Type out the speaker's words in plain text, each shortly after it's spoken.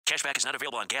Cashback is not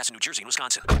available on gas in New Jersey and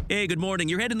Wisconsin. Hey, good morning.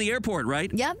 You're heading the airport,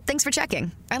 right? Yep, thanks for checking.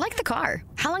 I like the car.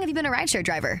 How long have you been a rideshare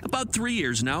driver? About 3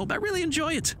 years now. I really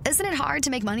enjoy it. Isn't it hard to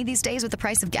make money these days with the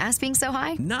price of gas being so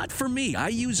high? Not for me. I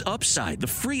use Upside, the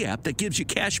free app that gives you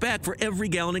cash back for every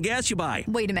gallon of gas you buy.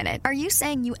 Wait a minute. Are you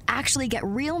saying you actually get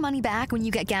real money back when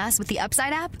you get gas with the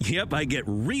Upside app? Yep, I get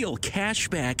real cash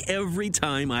back every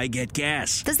time I get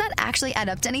gas. Does that actually add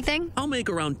up to anything? I'll make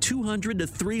around $200 to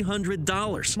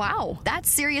 $300. Wow, that's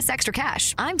serious extra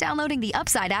cash. I'm downloading the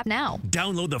Upside app now.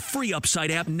 Download the free Upside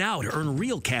app now to earn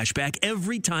real cash back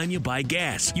every time you buy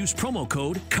gas. Use promo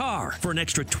code CAR for an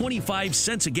extra 25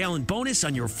 cents a gallon bonus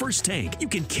on your first tank. You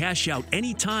can cash out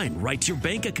anytime right to your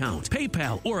bank account,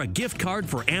 PayPal, or a gift card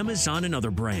for Amazon and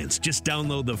other brands. Just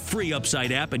download the free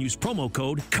Upside app and use promo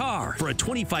code CAR for a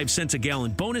 25 cents a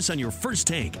gallon bonus on your first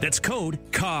tank. That's code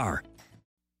CAR.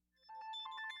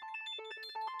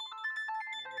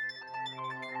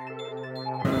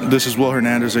 This is Will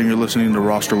Hernandez, and you're listening to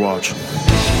Roster Watch.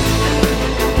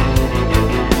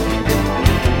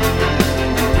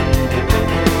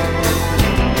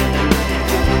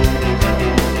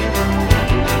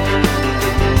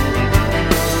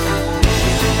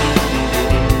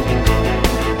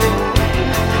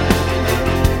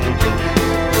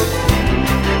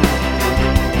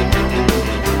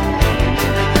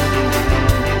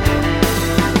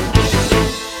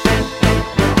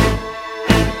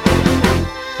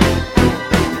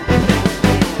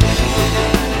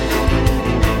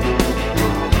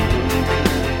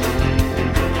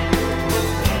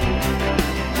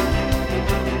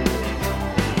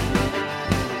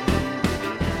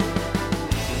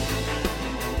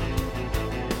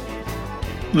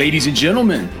 Ladies and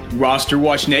gentlemen, Roster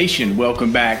Watch Nation,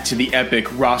 welcome back to the epic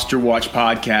Roster Watch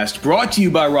podcast, brought to you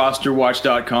by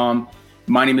rosterwatch.com.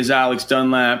 My name is Alex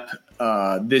Dunlap.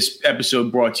 This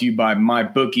episode brought to you by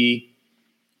MyBookie.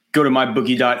 Go to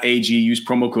mybookie.ag, use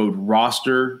promo code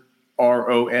ROSTER,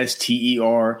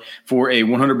 ROSTER, for a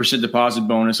 100% deposit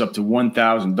bonus up to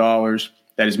 $1,000.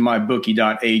 That is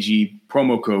mybookie.ag,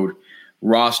 promo code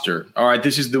ROSTER. All right,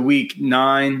 this is the Week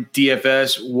 9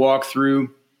 DFS walkthrough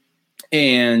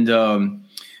and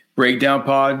breakdown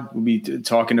pod. We'll be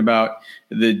talking about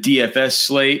the DFS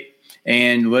slate,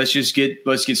 and let's get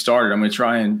started. I'm going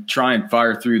to try and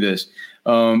fire through this.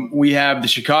 We have the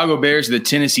Chicago Bears, the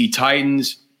Tennessee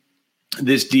Titans.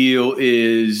 This deal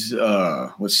is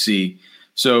let's see.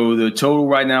 So the total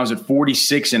right now is at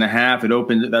 46.5. It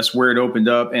opened. That's where it opened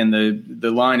up, and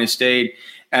the line has stayed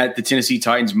at the Tennessee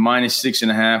Titans minus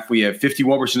 6.5. We have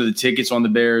 51% of the tickets on the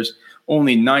Bears,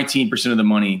 only 19% of the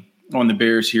money on the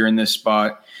Bears here in this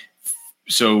spot.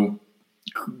 So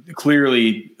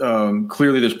clearly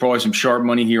there's probably some sharp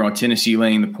money here on Tennessee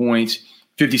laying the points.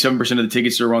 57% of the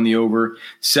tickets are on the over,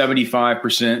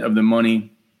 75% of the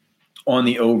money on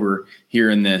the over here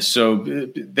in this. So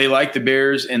they like the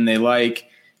Bears and they like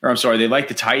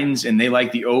the Titans and they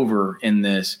like the over in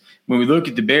this. When we look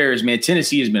at the Bears, man,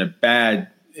 Tennessee has been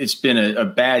a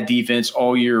bad defense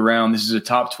all year round. This is a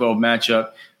top 12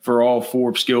 matchup for all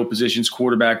four skill positions: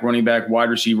 quarterback, running back,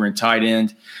 wide receiver, and tight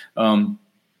end. From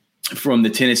the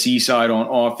Tennessee side on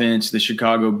offense, the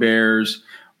Chicago Bears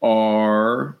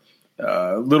are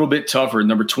a little bit tougher.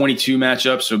 Number 22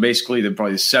 matchup, so basically they're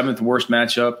probably the seventh worst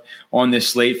matchup on this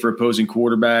slate for opposing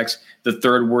quarterbacks, the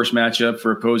third worst matchup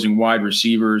for opposing wide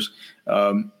receivers.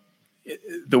 The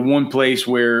one place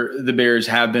where the Bears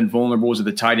have been vulnerable is at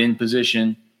the tight end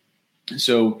position.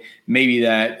 So maybe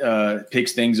that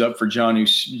picks things up for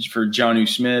Jonnu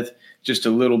Smith just a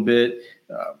little bit.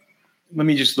 Let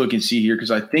me just look and see here,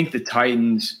 because I think the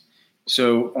Titans.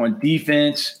 So on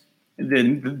defense,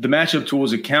 the matchup tool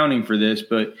is accounting for this,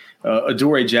 but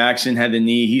Adoree Jackson had the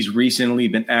knee. He's recently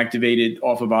been activated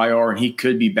off of IR, and he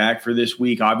could be back for this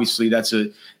week. Obviously, that's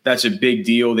a big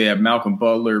deal. They have Malcolm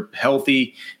Butler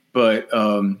healthy, but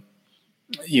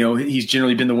he's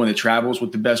generally been the one that travels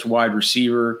with the best wide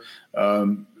receiver.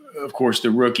 Of course,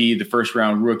 the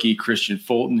first-round rookie, Christian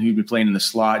Fulton, who'd been playing in the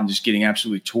slot and just getting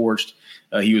absolutely torched.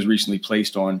 He was recently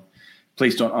placed on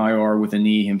IR with a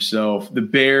knee himself. The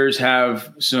Bears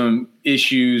have some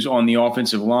issues on the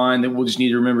offensive line that we'll just need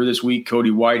to remember this week.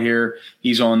 Cody Whitehair,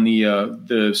 he's on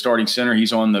the starting center.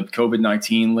 He's on the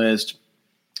COVID-19 list.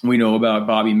 We know about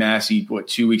Bobby Massey,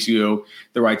 2 weeks ago,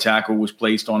 the right tackle was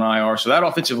placed on IR. So that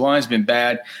offensive line has been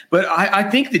bad. But I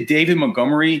think that David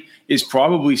Montgomery is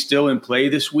probably still in play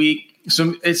this week.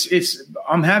 So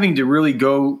I'm having to really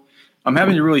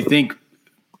think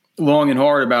long and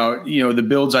hard about, the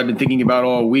builds I've been thinking about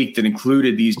all week that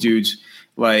included these dudes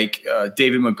like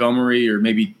David Montgomery or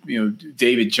maybe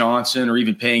David Johnson, or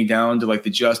even paying down to like the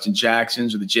Justin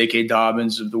Jacksons or the J.K.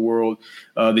 Dobbins of the world,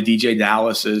 the DJ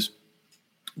Dallases,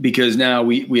 because now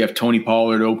we have Tony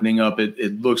Pollard opening up.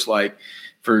 It looks like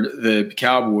for the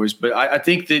Cowboys, but I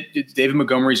think that David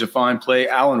Montgomery is a fine play.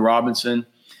 Allen Robinson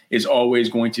is always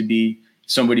going to be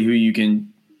somebody who you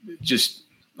can just.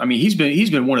 I mean, he's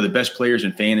been one of the best players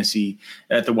in fantasy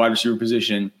at the wide receiver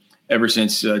position ever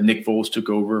since Nick Foles took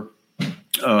over.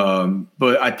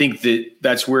 But I think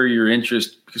that's where your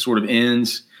interest sort of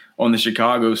ends on the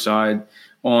Chicago side.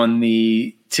 On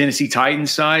the Tennessee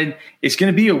Titans side, it's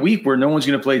going to be a week where no one's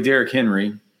going to play Derrick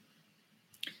Henry.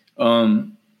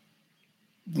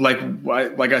 Like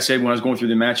I said when I was going through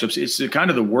the matchups, it's kind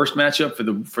of the worst matchup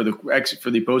for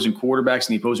the opposing quarterbacks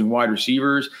and the opposing wide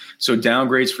receivers. So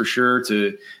downgrades for sure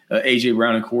to A.J.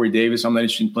 Brown and Corey Davis. I'm not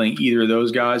interested in playing either of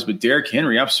those guys, but Derrick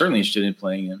Henry, I'm certainly interested in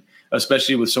playing him,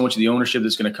 especially with so much of the ownership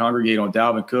that's going to congregate on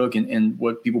Dalvin Cook and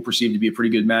what people perceive to be a pretty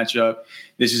good matchup.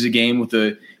 This is a game with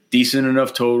a decent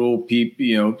enough total.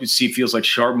 It feels like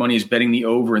sharp money is betting the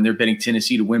over, and they're betting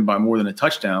Tennessee to win by more than a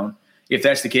touchdown. If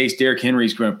that's the case, Derrick Henry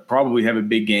is going to probably have a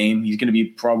big game. He's going to be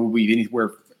probably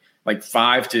anywhere like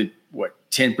 5 to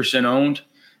 10% owned,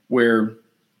 where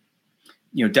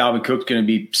Dalvin Cook's going to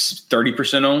be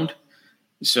 30% owned.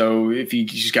 So if you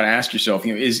just got to ask yourself,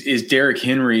 is Derrick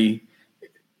Henry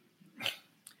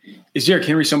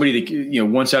somebody that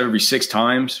once out of every 6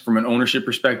 times from an ownership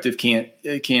perspective can't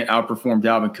outperform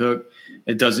Dalvin Cook?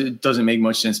 It doesn't make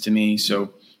much sense to me.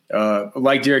 So.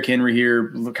 Like Derrick Henry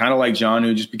here, kind of like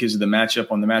Jonnu, just because of the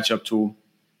matchup on the matchup tool.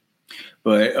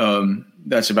 But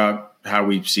that's about how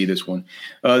we see this one.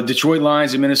 Detroit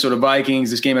Lions and Minnesota Vikings.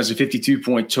 This game has a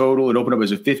 52-point total. It opened up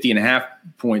as a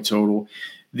 50.5-point total.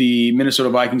 The Minnesota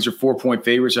Vikings are 4-point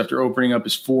favorites after opening up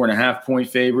as 4.5-point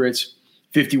favorites.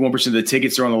 51% of the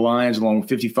tickets are on the Lions, along with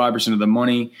 55% of the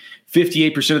money.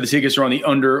 58% of the tickets are on the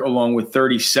under, along with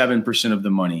 37% of the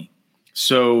money.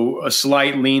 So a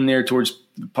slight lean there towards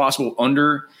possible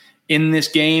under in this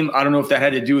game. I don't know if that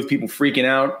had to do with people freaking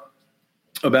out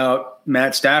about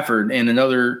Matt Stafford and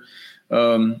another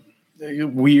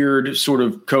weird sort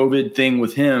of COVID thing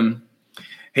with him.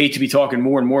 Hate to be talking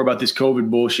more and more about this COVID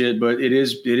bullshit, but it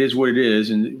is what it is,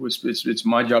 and it's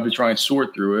my job to try and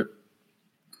sort through it.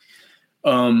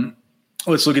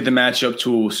 Let's look at the matchup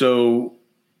tool. So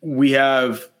we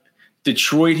have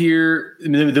Detroit here.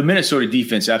 The Minnesota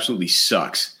defense absolutely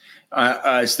sucks.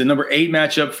 It's the number 8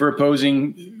 matchup for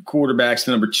opposing quarterbacks,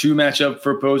 the number 2 matchup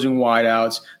for opposing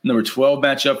wideouts, number 12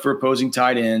 matchup for opposing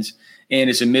tight ends, and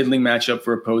it's a middling matchup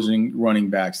for opposing running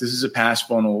backs. This is a pass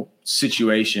funnel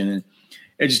situation.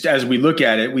 And just as we look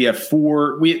at it, we have there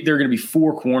are going to be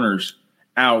 4 corners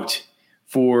out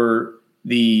for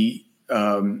the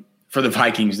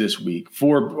Vikings this week.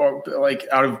 4, like,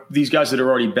 out of these guys that are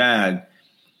already bad.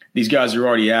 These guys are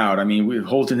already out. I mean,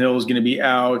 Holton Hill is going to be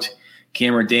out.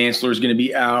 Cameron Dantzler is going to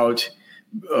be out.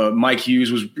 Mike Hughes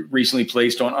was recently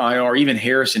placed on IR. Even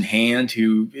Harrison Hand,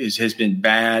 who has been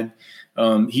bad,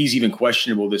 he's even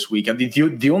questionable this week. I mean,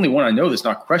 the only one I know that's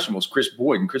not questionable is Chris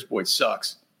Boyd, and Chris Boyd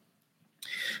sucks.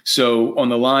 So on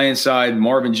the Lions side,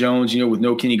 Marvin Jones, with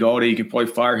no Kenny Galladay, you can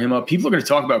probably fire him up. People are going to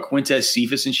talk about Quintez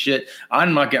Cephas and shit. I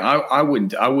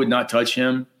would not touch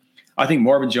him. I think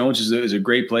Marvin Jones is a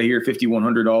great play here,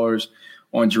 $5,100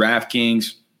 on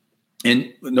DraftKings,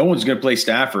 and no one's going to play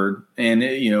Stafford. And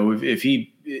if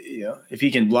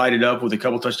he can light it up with a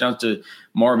couple touchdowns to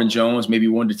Marvin Jones, maybe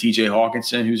one to T.J.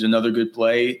 Hawkinson, who's another good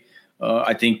play,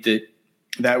 I think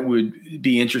that would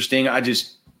be interesting. I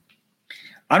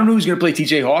don't know who's going to play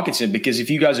T.J. Hawkinson, because if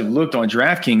you guys have looked on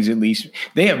DraftKings, at least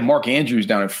they have Mark Andrews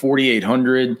down at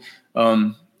 4,800.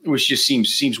 Which just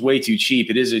seems way too cheap.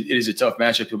 It is a tough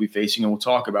matchup he'll be facing, and we'll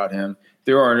talk about him.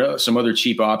 There are some other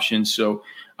cheap options. So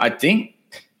I think,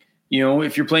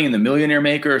 if you're playing in the Millionaire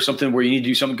Maker or something where you need to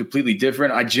do something completely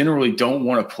different, I generally don't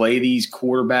want to play these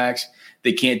quarterbacks.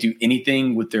 They can't do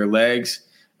anything with their legs,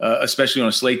 especially on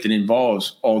a slate that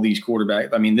involves all these quarterbacks.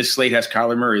 I mean, this slate has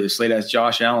Kyler Murray. This slate has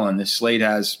Josh Allen. This slate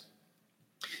has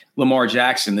Lamar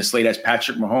Jackson. This slate has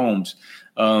Patrick Mahomes.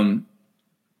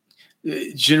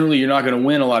 Generally, you're not going to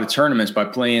win a lot of tournaments by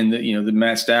playing the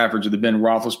Matt Staffords or the Ben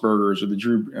Roethlisbergers or the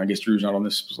Drew. I guess Drew's not on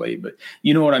this slate, but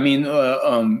you know what I mean.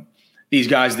 These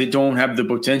guys that don't have the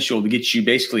potential to get you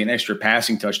basically an extra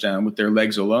passing touchdown with their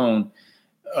legs alone.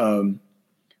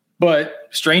 But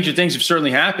stranger things have certainly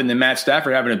happened than Matt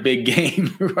Stafford having a big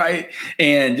game, right?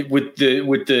 And with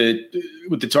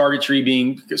the target tree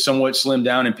being somewhat slimmed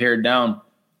down and pared down.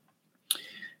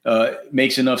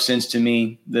 Makes enough sense to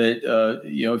me that,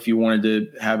 if you wanted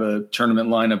to have a tournament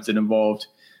lineup that involved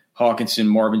Hawkinson,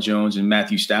 Marvin Jones, and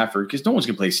Matthew Stafford, because no one's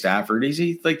gonna play Stafford.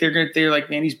 They're like,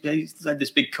 man, he's had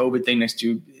this big COVID thing next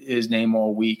to his name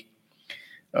all week.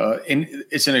 And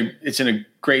it's in a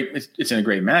great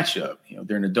matchup. You know,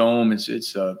 they're in a dome.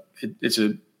 It's an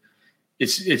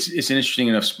interesting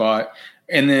enough spot.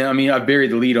 And then, I mean, I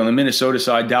buried the lead on the Minnesota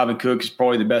side. Dalvin Cook is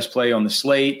probably the best play on the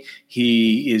slate.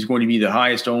 He is going to be the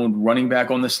highest owned running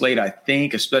back on the slate, I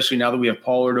think, especially now that we have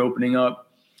Pollard opening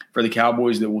up for the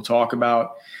Cowboys that we'll talk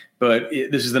about. But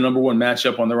this is the number one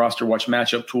matchup on the Roster Watch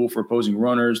matchup tool for opposing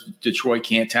runners. Detroit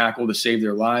can't tackle to save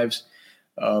their lives.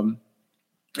 And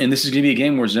this is going to be a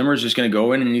game where Zimmer is just going to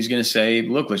go in and he's going to say,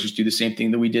 look, let's just do the same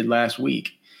thing that we did last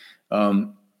week.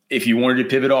 If you wanted to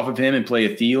pivot off of him and play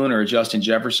a Thielen or a Justin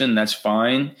Jefferson, that's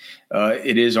fine.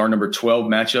 It is our number 12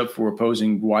 matchup for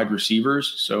opposing wide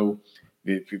receivers. So,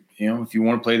 if you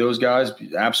want to play those guys,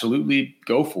 absolutely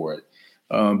go for it.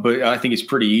 But I think it's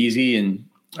pretty easy, and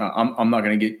I'm not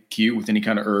going to get cute with any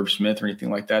kind of Irv Smith or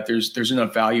anything like that. There's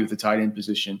enough value at the tight end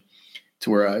position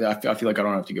to where I feel like I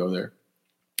don't have to go there.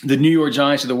 The New York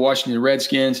Giants and the Washington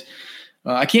Redskins.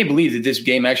 I can't believe that this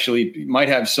game actually might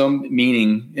have some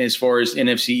meaning as far as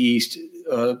NFC East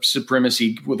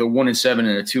supremacy with a 1-7 and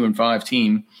a 2-5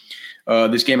 team.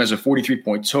 This game has a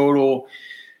 43-point total.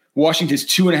 Washington's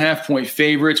 2.5-point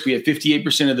favorites. We have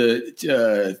 50% of the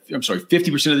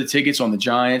tickets on the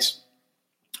Giants,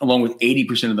 along with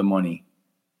 80% of the money.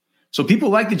 So people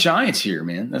like the Giants here,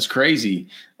 man. That's crazy.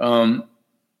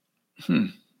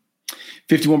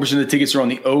 51% of the tickets are on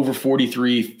the over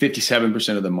 43,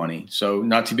 57% of the money. So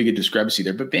not too big a discrepancy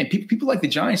there. But, man, people like the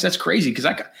Giants. That's crazy because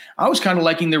I was kind of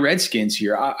liking the Redskins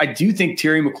here. I do think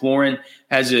Terry McLaurin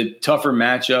has a tougher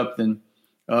matchup than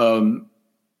a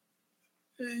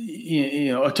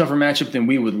tougher matchup than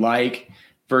we would like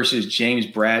versus James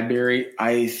Bradbury.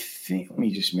 I think – let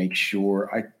me just make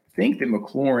sure. I think that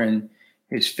McLaurin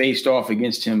has faced off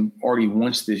against him already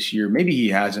once this year. Maybe he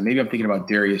hasn't. Maybe I'm thinking about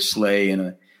Darius Slay in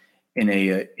a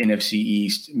NFC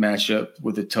East matchup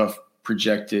with a tough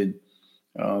projected.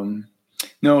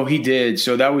 No, he did.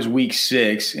 So that was week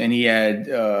 6, and he had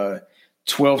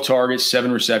 12 targets,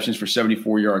 7 receptions for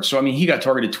 74 yards. So, I mean, he got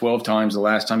targeted 12 times the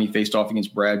last time he faced off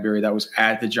against Bradbury. That was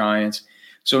at the Giants.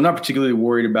 So I'm not particularly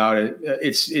worried about it.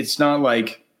 It's not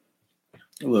like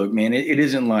 – look, man, it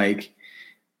isn't like –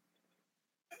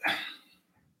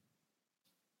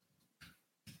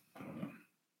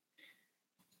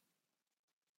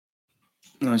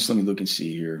 no, just let me look and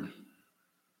see here.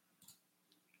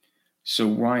 So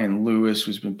Ryan Lewis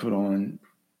has been put on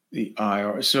the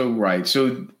IR. So right.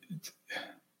 So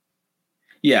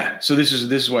yeah. So this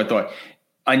is what I thought.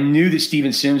 I knew that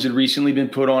Steven Sims had recently been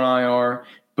put on IR,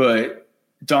 but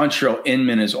Dontrell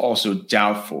Inman is also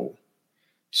doubtful.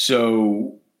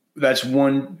 So that's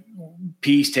one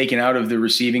piece taken out of the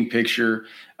receiving picture.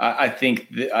 I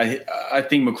think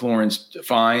McLaurin's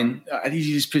fine. I think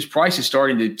his price is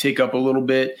starting to tick up a little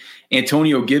bit.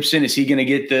 Antonio Gibson, is he going to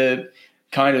get the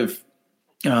kind of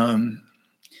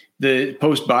the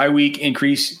post-bye week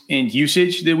increase in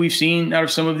usage that we've seen out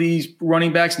of some of these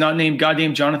running backs, not named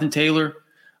goddamn Jonathan Taylor?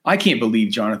 I can't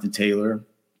believe Jonathan Taylor.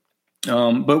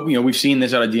 But we've seen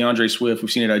this out of DeAndre Swift.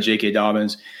 We've seen it out of J.K.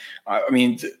 Dobbins. I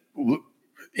mean,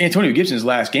 Antonio Gibson's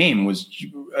last game was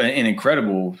an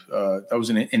incredible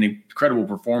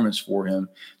performance for him.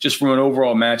 Just from an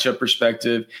overall matchup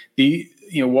perspective,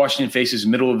 Washington faces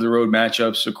middle of the road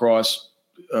matchups across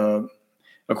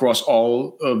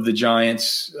all of the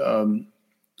Giants,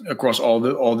 across all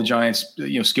the Giants,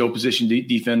 skill position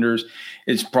defenders.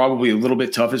 It's probably a little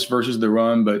bit toughest versus the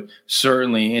run, but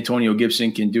certainly Antonio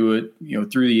Gibson can do it,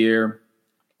 through the air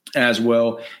as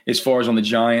well. As far as on the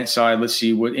Giants side, let's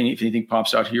see if anything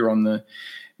pops out here on the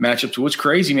matchup. So what's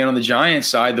crazy, man, on the Giants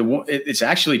side, it's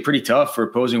actually pretty tough for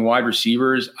opposing wide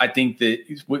receivers. I think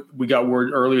that we got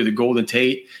word earlier that Golden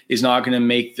Tate is not going to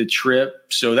make the trip.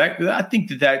 So I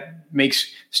think that makes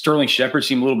Sterling Shepard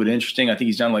seem a little bit interesting. I think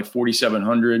he's down like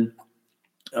 4,700,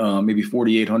 maybe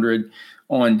 4,800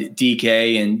 on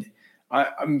DK. And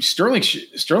Sterling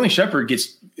Shepard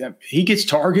gets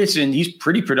targets and he's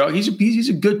pretty productive. He's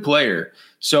a good player.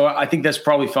 So I think that's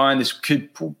probably fine. This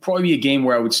could probably be a game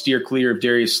where I would steer clear of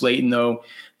Darius Slayton, though,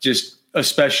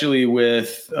 especially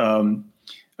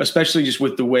just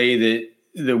with the way that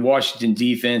the Washington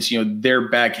defense, they're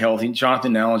back healthy.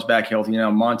 Jonathan Allen's back healthy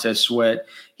now. Montez Sweat,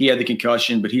 he had the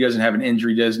concussion, but he doesn't have an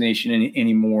injury designation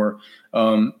anymore.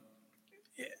 There'll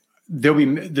be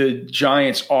the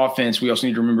Giants offense. We also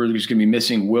need to remember there's going to be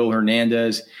missing Will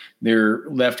Hernandez, their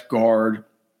left guard.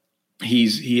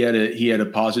 he had a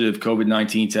positive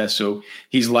COVID-19 test, so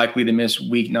he's likely to miss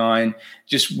week 9.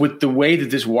 Just with the way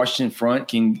that this Washington front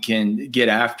can get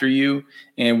after you,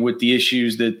 and with the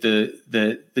issues that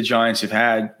the Giants have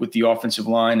had with the offensive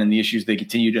line and the issues they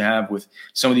continue to have with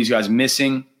some of these guys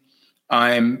missing,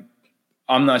 I'm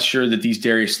not sure that these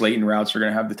Darius Slayton routes are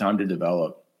going to have the time to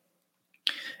develop.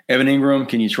 Evan Ingram,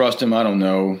 can you trust him? I don't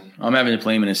know. I'm having to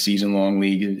play him in a season-long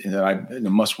league in a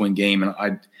must-win game,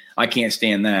 and I can't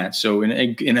stand that. So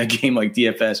in a game like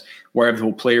DFS, where I have the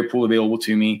whole player pool available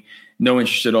to me, no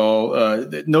interest at all.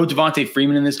 No Devontae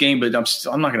Freeman in this game, but I'm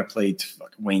not going to play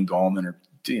Wayne Gallman or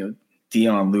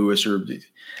Deion Lewis or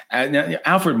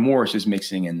Alfred Morris is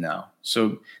mixing in now.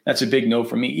 So that's a big no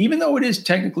for me, even though it is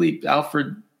technically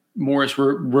Alfred Morris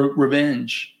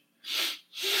revenge.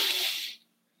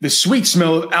 The sweet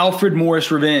smell of Alfred Morris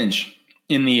revenge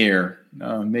in the air.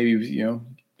 Maybe,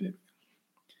 if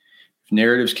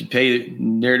narratives could pay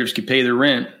the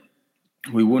rent,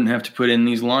 we wouldn't have to put in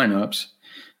these lineups.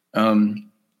 I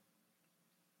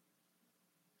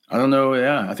don't know.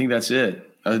 Yeah, I think that's it.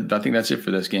 I think that's it for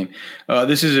this game.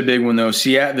 This is a big one, though. The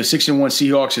 6-1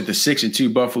 Seahawks at the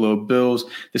 6-2 Buffalo Bills.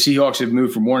 The Seahawks have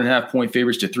moved from 1.5-point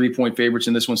favorites to 3-point favorites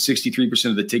in this one.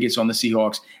 63% of the tickets on the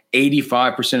Seahawks,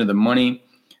 85% of the money.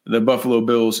 The Buffalo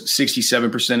Bills,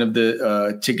 67% of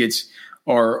the tickets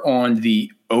are on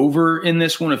the over in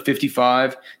this one of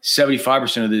 55.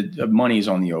 75% of the money is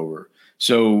on the over.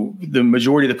 So the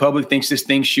majority of the public thinks this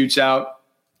thing shoots out.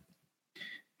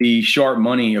 The sharp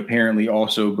money apparently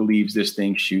also believes this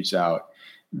thing shoots out.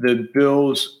 The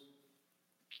Bills,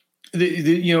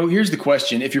 here's the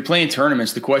question. If you're playing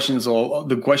tournaments, the question a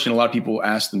lot of people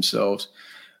ask themselves.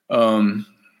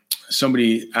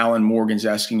 Somebody, Alan Morgan's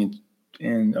asking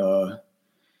in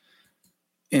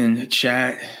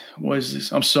chat, what is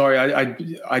this? I'm sorry,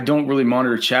 I don't really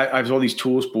monitor chat. I have all these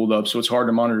tools pulled up, so it's hard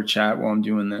to monitor chat while I'm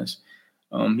doing this.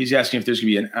 He's asking if there's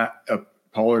going to be a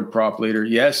Pollard prop later.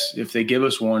 Yes, if they give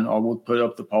us one, I will put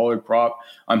up the Pollard prop.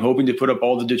 I'm hoping to put up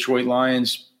all the Detroit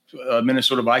Lions,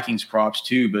 Minnesota Vikings props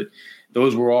too, but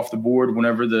those were off the board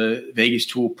whenever the Vegas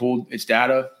tool pulled its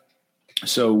data.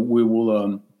 So we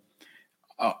will.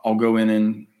 I'll go in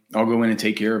and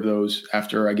take care of those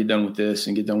after I get done with this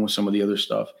and get done with some of the other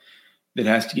stuff that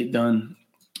has to get done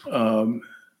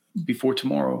before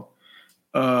tomorrow.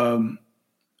 What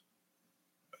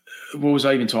was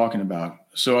I even talking about?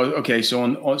 So okay, so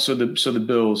the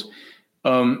Bills,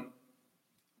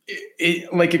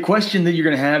 like a question that you're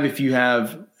going to have if you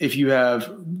have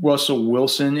Russell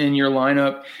Wilson in your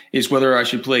lineup is whether I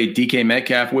should play DK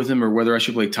Metcalf with him or whether I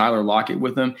should play Tyler Lockett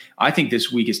with him. I think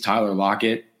this week is Tyler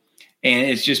Lockett, and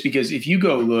it's just because if you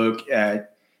go look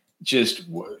at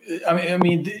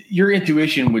your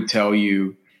intuition would tell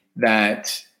you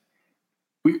that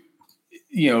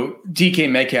DK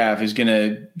Metcalf is going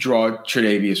to draw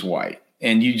Tre'Davious White.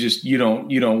 And you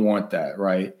don't want that,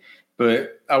 right?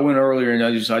 But I went earlier and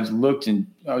I just looked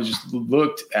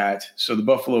at so the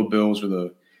Buffalo Bills were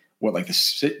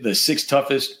the sixth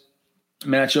toughest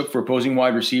matchup for opposing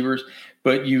wide receivers.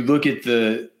 But you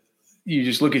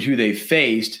just look at who they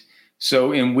faced.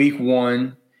 So in week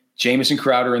 1, Jamison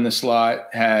Crowder in the slot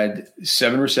had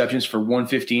 7 receptions for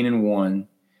 115 and 1.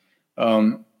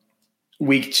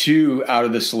 Week 2 out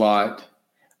of the slot,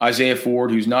 Isaiah Ford,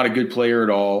 who's not a good player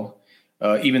at all.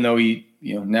 Even though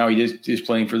now he is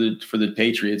playing for the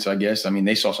Patriots, I guess. I mean,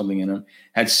 they saw something in him.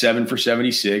 Had 7 for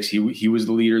 76. He was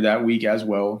the leader that week as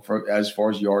well as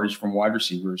far as yardage from wide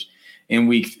receivers. In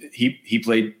week he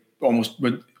played almost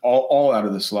all out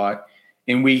of the slot.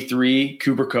 In week 3,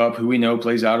 Cooper Kupp, who we know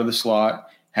plays out of the slot,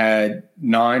 had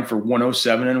 9 for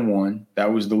 107 and 1.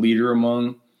 That was the leader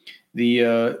among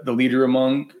the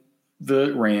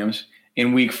Rams.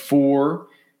 In week 4.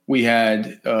 We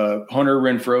had Hunter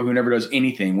Renfrow, who never does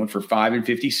anything, went for 5 and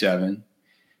 57.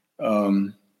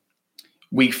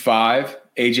 Week 5,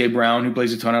 A.J. Brown, who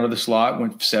plays a ton out of the slot,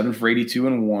 went 7 for 82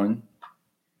 and 1.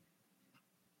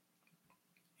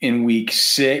 In week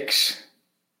 6,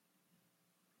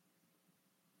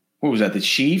 what was that? The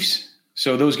Chiefs.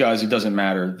 So those guys, it doesn't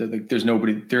matter. There's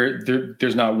nobody.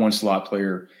 There's not one slot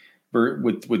player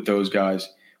with those guys.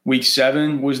 Week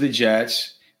 7 was the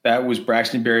Jets. That was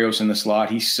Braxton Berrios in the slot.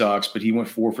 He sucks, but he went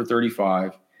 4 for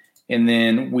 35. And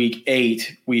then week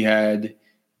 8, we had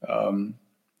the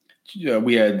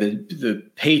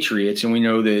Patriots, and we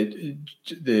know that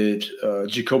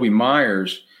Jacoby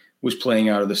Myers was playing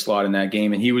out of the slot in that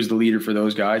game, and he was the leader for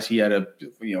those guys. He had a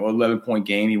 11-point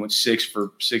game. He went 6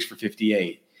 for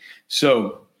 58.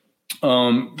 So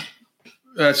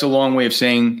that's a long way of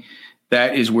saying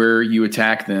that is where you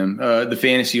attack them. The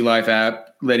Fantasy Life app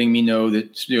letting me know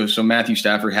that so Matthew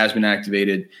Stafford has been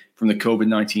activated from the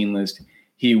COVID-19 list.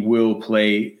 He will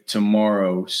play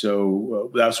tomorrow. So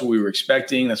that's what we were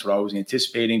expecting. That's what I was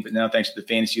anticipating. But now, thanks to the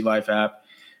Fantasy Life app,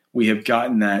 we have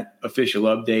gotten that official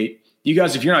update. You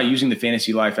guys, if you're not using the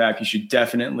Fantasy Life app, you should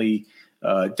definitely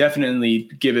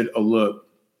give it a look.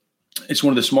 It's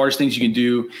one of the smartest things you can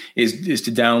do is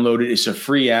to download it. It's a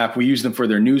free app. We use them for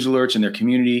their news alerts and their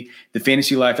community. The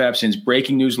Fantasy Life app sends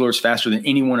breaking news alerts faster than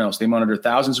anyone else. They monitor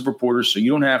thousands of reporters, so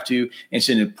you don't have to, and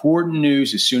send important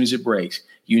news as soon as it breaks.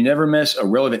 You never miss a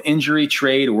relevant injury,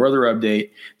 trade, or other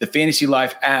update. The Fantasy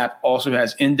Life app also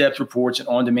has in-depth reports and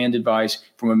on-demand advice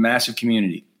from a massive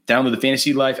community. Download the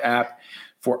Fantasy Life app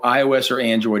for iOS or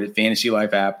Android at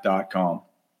fantasylifeapp.com.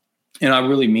 And I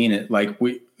really mean it. Like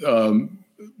we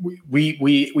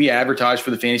advertise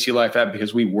for the Fantasy Life app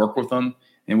because we work with them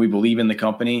and we believe in the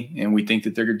company and we think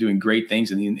that they're doing great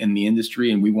things in the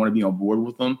industry and we want to be on board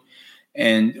with them.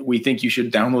 And we think you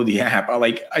should download the app.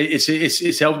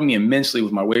 It's helped me immensely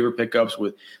with my waiver pickups,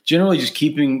 with generally just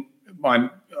keeping my,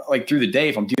 like, through the day,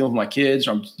 if I'm dealing with my kids,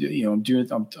 or I'm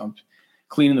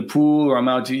cleaning the pool, or I'm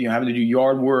out to, having to do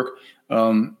yard work.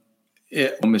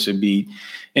 It won't miss a beat.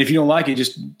 And if you don't like it,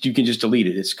 you can just delete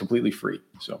it. It's completely free.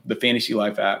 So the Fantasy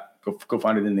Life app, go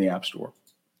find it in the App Store.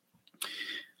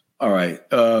 All right.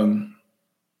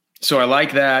 So I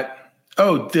like that.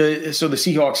 So the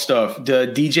Seahawks stuff,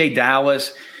 the DJ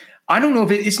Dallas. I don't know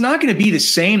if it's not going to be the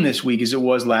same this week as it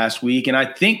was last week. And I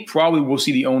think probably we'll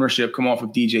see the ownership come off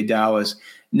of DJ Dallas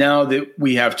now that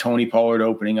we have Tony Pollard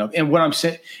opening up. And what I'm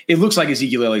saying, it looks like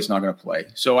Ezekiel Elliott's not going to play.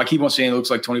 So I keep on saying it looks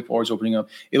like Tony Pollard's opening up.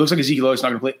 It looks like Ezekiel Elliott's not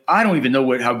going to play. I don't even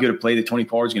know how good a play that Tony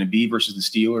Pollard's going to be versus the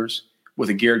Steelers with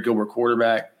a Garrett Gilbert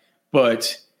quarterback.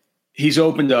 But he's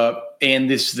opened up, and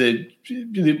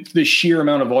the sheer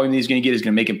amount of volume that he's going to get is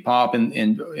going to make him pop in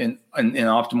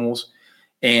optimals.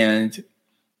 And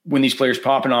when these players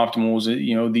pop in optimals,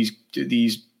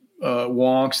 these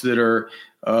wonks that are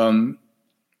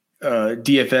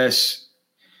DFS,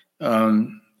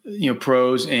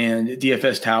 pros and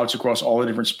DFS touts across all the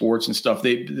different sports and stuff,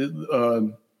 they're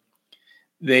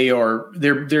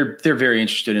very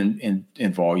interested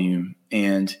in volume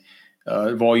and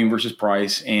volume versus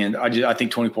price. And I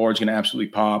think Tony Pollard's going to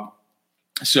absolutely pop.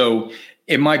 So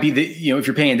it might be that, if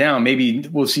you're paying down, maybe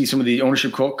we'll see some of the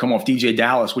ownership come off DJ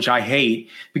Dallas, which I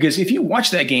hate, because if you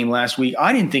watched that game last week,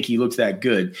 I didn't think he looked that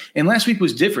good. And last week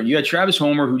was different. You had Travis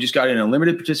Homer, who just got in a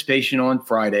limited participation on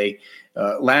Friday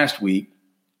last week.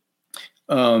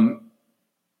 And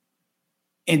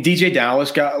DJ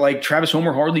Dallas got, Travis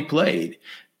Homer hardly played.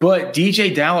 But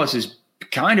DJ Dallas is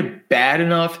kind of bad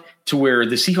enough to where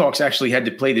the Seahawks actually had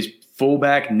to play this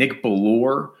fullback, Nick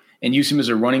Bellore, and use him as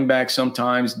a running back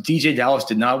sometimes. DJ Dallas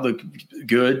did not look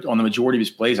good on the majority of his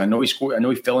plays. I know he scored. I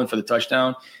know he fell in for the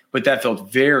touchdown, but that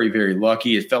felt very, very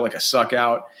lucky. It felt like a suck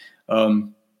out.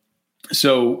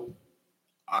 So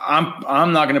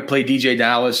I'm not going to play DJ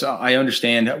Dallas. I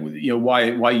understand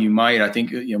why you might. I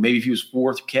think maybe if he was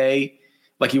 4th K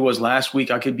like he was last week,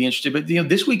 I could be interested. But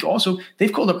this week also,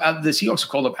 they've called up, the Seahawks have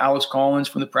called up Alex Collins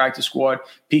from the practice squad.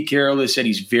 Pete Carroll has said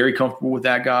he's very comfortable with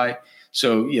that guy.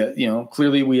 So,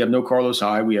 clearly we have no Carlos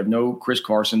Hyde. We have no Chris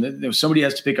Carson. Somebody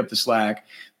has to pick up the slack.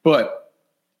 But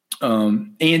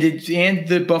and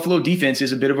the Buffalo defense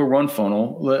is a bit of a run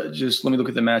funnel. Let me look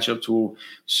at the matchup tool.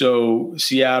 So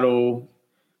Seattle,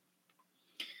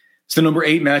 it's the number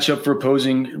 8 matchup for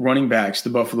opposing running backs.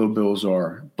 The Buffalo Bills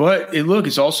are. But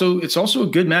it's also a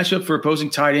good matchup for opposing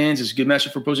tight ends. It's a good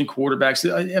matchup for opposing quarterbacks.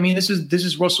 I mean, this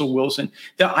is Russell Wilson.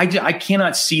 I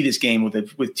cannot see this game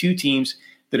with two teams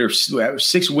that are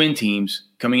 6-win teams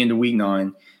coming into week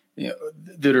 9,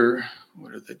 that are,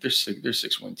 they're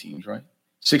 6-win teams, right?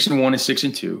 6-1 and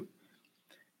 6-2.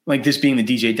 Like this being the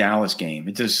DJ Dallas game,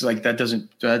 it just that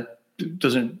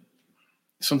doesn't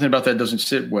something about that doesn't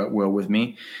sit well with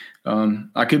me.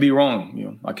 I could be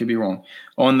wrong. I could be wrong.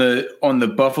 On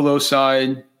the Buffalo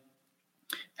side,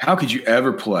 how could you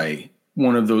ever play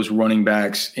one of those running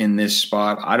backs in this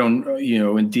spot? I don't,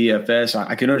 in DFS,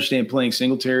 I can understand playing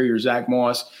Singletary or Zach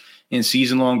Moss in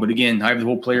season long, but again, I have the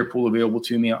whole player pool available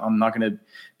to me. I'm not going to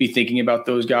be thinking about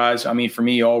those guys. I mean, for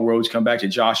me, all roads come back to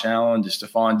Josh Allen, to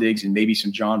Stephon Diggs, and maybe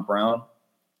some John Brown.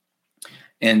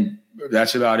 And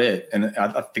that's about it. And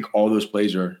I think all those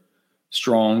plays are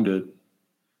strong to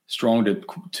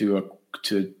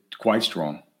quite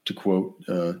strong, to quote,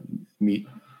 meet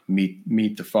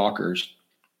the Fockers.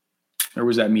 Or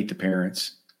was that Meet the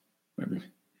Parents? Maybe.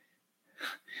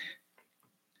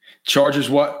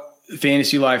 Chargers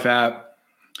Fantasy Life app.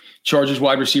 Chargers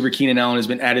wide receiver Keenan Allen has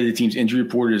been added to the team's injury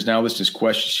report. It is now listed as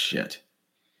question.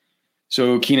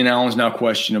 So Keenan Allen is now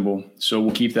questionable. So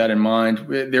we'll keep that in mind.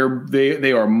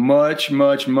 They are much,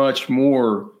 much, much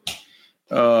more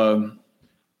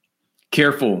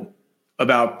careful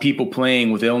about people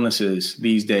playing with illnesses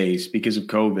these days because of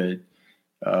COVID.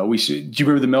 Do you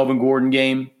remember the Melvin Gordon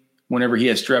game? Whenever he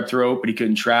had strep throat, but he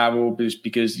couldn't travel just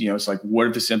because, it's like, what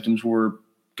if the symptoms were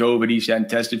COVID? He hadn't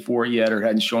tested for it yet or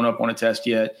hadn't shown up on a test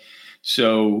yet.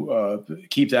 So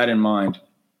keep that in mind.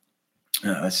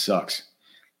 That sucks.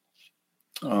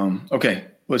 Okay,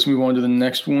 let's move on to the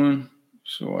next one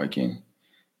so I can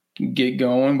get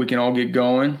going. We can all get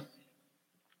going.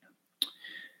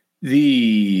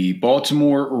 The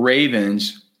Baltimore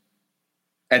Ravens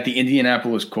at the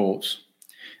Indianapolis Colts.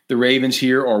 The Ravens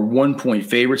here are 1-point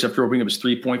favorites after opening up as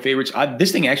 3-point favorites.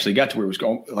 This thing actually got to where it was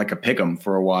going like a pick 'em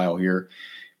for a while here,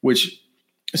 which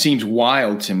seems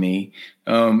wild to me.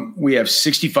 We have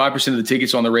 65% of the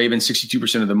tickets on the Ravens,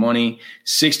 62% of the money,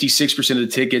 66% of the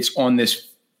tickets on this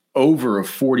over of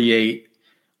 48,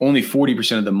 only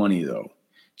 40% of the money though.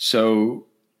 So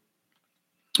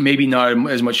maybe not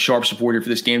as much sharp support here for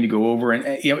this game to go over. And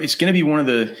it's going to be one of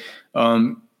the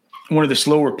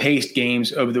slower paced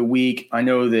games of the week. I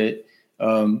know that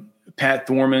Pat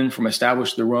Thorman from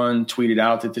Establish the Run tweeted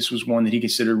out that this was one that he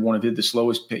considered one of the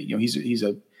slowest.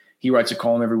 He writes a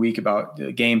column every week about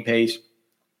the game pace,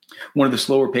 one of the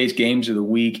slower paced games of the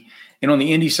week. And on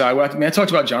the Indy side, I talked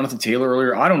about Jonathan Taylor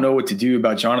earlier. I don't know what to do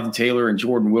about Jonathan Taylor and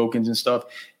Jordan Wilkins and stuff,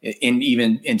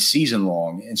 even in season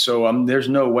long. And so there's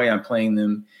no way I'm playing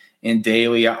them in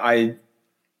daily. I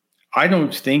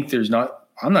don't think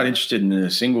I'm not interested in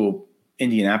a single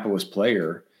Indianapolis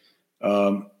player.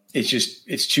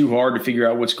 It's too hard to figure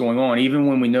out what's going on. Even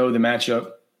when we know the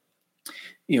matchup,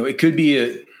 it could be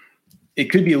a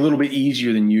little bit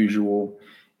easier than usual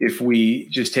if we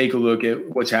just take a look at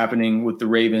what's happening with the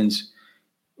Ravens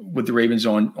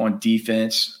on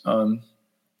defense.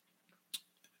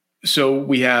 So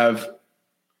we have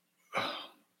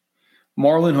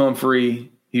Marlon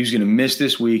Humphrey, who's going to miss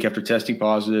this week after testing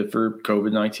positive for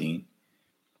COVID-19.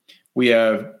 We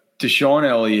have Deshaun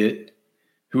Elliott,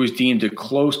 who is deemed a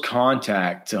close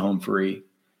contact to Humphrey.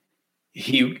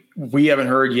 We haven't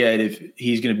heard yet if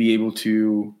he's going to be able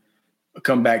to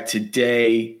come back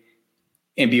today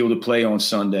and be able to play on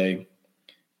Sunday.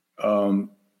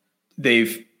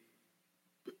 They've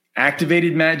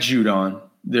activated Matt Judon,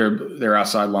 their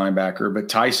outside linebacker, but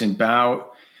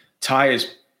Tyus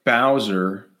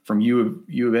Bowser from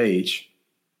U of H,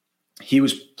 he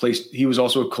was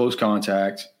also a close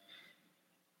contact.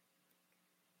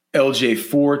 LJ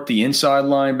Fort, the inside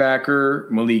linebacker,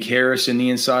 Malik Harrison, the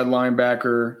inside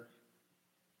linebacker,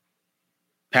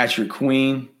 Patrick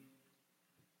Queen.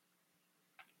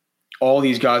 All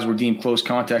these guys were deemed close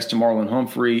contacts to Marlon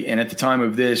Humphrey. And at the time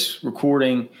of this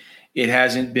recording, it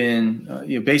hasn't been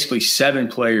basically 7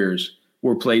 players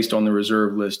were placed on the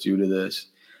reserve list due to this.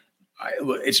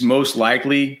 It's most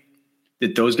likely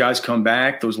that those guys come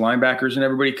back, those linebackers and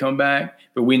everybody come back,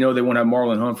 but we know they won't have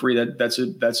Marlon Humphrey. That's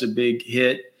a big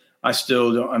hit. I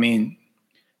still don't. I mean,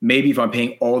 maybe if I'm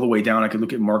paying all the way down, I could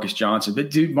look at Marcus Johnson. But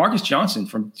dude, Marcus Johnson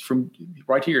from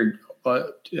right here,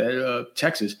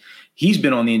 Texas, he's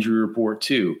been on the injury report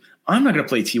too. I'm not going to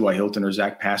play T.Y. Hilton or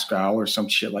Zach Pascal or some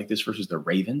shit like this versus the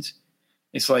Ravens.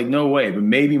 It's like no way. But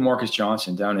maybe Marcus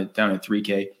Johnson down at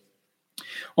 3K.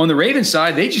 On the Ravens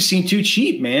side, they just seem too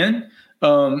cheap, man.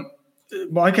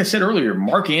 Like I said earlier,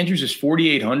 Mark Andrews is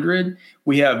 4,800.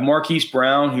 We have Marquise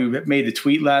Brown, who made the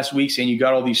tweet last week saying you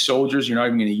got all these soldiers, you're not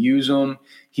even going to use them.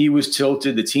 He was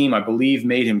tilted. The team, I believe,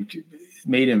 made him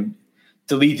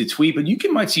delete the tweet. But you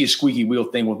might see a squeaky wheel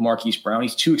thing with Marquise Brown.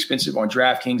 He's too expensive on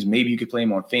DraftKings. Maybe you could play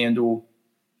him on FanDuel.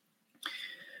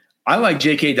 I like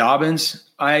J.K. Dobbins.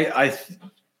 Why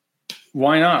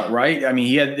not, right? I mean,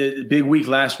 he had the big week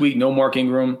last week. No Mark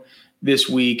Ingram this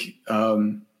week.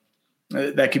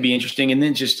 That could be interesting. And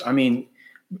then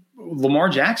Lamar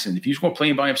Jackson, if you just want to play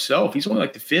him by himself, he's only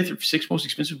like the 5th or 6th most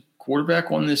expensive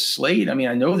quarterback on this slate. I mean,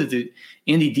 I know that the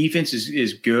Indy defense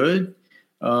is good.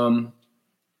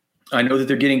 I know that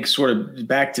they're getting sort of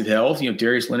back to health.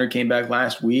 Darius Leonard came back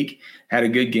last week, had a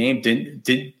good game.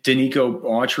 Danico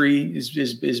Autry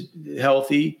is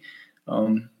healthy.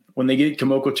 When they get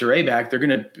Kamoko Toure back, they're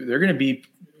gonna be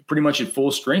pretty much at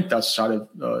full strength outside of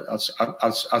of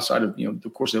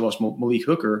course they lost Malik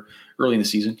Hooker early in the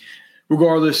season.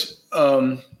 Regardless,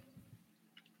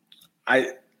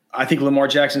 I think Lamar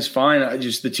Jackson's fine.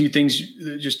 Two things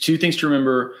to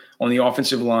remember on the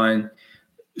offensive line.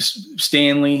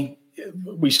 Stanley,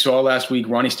 we saw last week,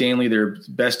 Ronnie Stanley, their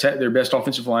best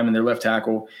offensive lineman, their left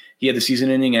tackle. He had the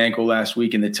season-ending ankle last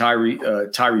week, and the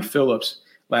Tyree Phillips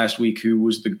last week, who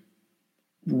was the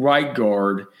right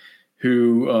guard,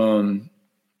 who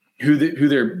who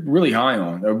they're really high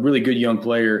on, a really good young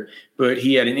player, but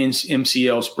he had an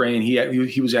MCL sprain.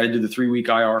 He was added to the 3-week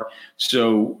IR.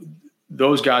 So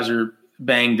those guys are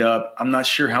banged up. I'm not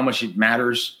sure how much it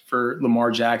matters for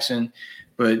Lamar Jackson,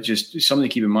 but just something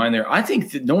to keep in mind there. I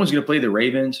think that no one's going to play the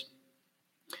Ravens.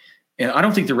 And I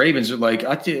don't think the Ravens are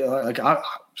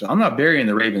I'm not burying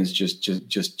the Ravens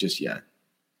just yet.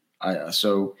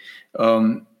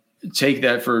 Take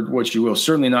that for what you will.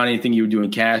 Certainly not anything you would do in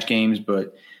cash games,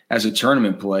 but as a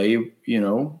tournament play,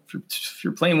 if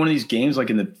you're playing one of these games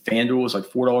like in the FanDuel, it's like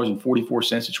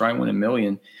 $4.44 to try and win $1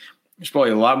 million. There's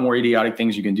probably a lot more idiotic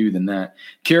things you can do than that.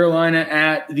 Carolina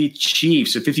at the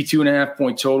Chiefs, a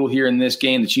 52.5-point total here in this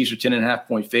game. The Chiefs are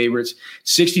 10.5-point favorites.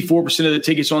 64% of the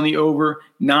tickets on the over,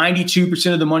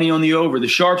 92% of the money on the over. The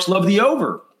Sharps love the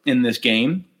over in this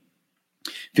game.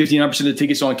 59% of the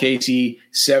tickets on KC,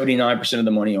 79% of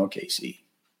the money on KC.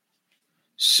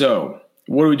 So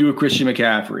what do we do with Christian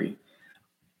McCaffrey?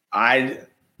 I'm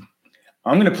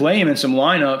going to play him in some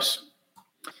lineups.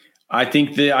 I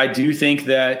do think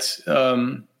that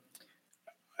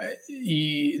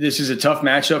this is a tough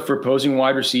matchup for opposing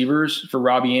wide receivers, for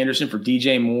Robbie Anderson, for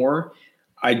DJ Moore.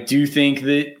 I do think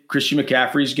that Christian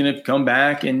McCaffrey is going to come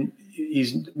back, and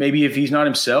maybe if he's not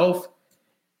himself,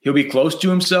 he'll be close to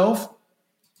himself.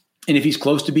 And if he's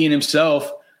close to being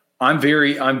himself, I'm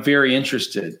very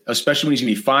interested, especially when he's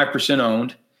going to be 5%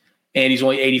 owned and he's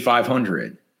only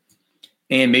 8,500.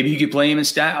 And maybe you could play him in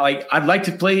stat. Like I'd like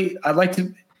to play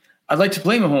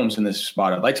Mahomes in this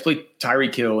spot. I'd like to play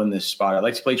Tyreek Hill in this spot. I'd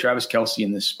like to play Travis Kelce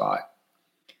in this spot.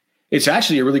 It's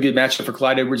actually a really good matchup for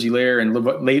Clyde Edwards-Helaire and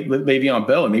Le'Veon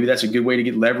Bell. And maybe that's a good way to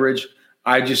get leverage.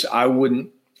 I don't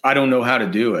know how to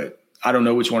do it. I don't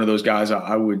know which one of those guys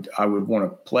I would want to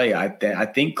play. I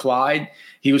think Clyde,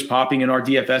 he was popping in our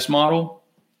DFS model.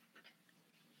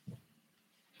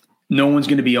 No one's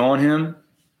going to be on him.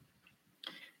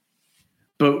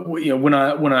 But when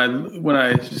I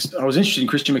was interested in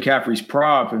Christian McCaffrey's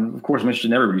prop, and of course I'm interested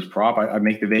in everybody's prop. I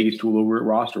make the Vegas tool over at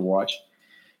Roster Watch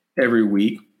every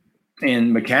week.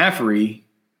 And McCaffrey,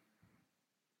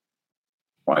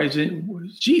 why is it?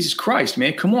 Jesus Christ,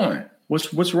 man, come on.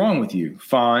 What's wrong with you?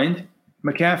 Find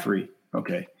McCaffrey.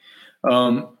 Okay.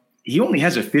 He only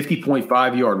has a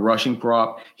 50.5 yard rushing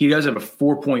prop. He does have a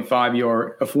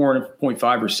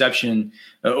 4.5 reception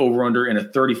over under and a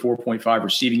 34.5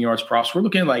 receiving yards prop. So we're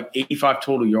looking at like 85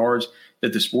 total yards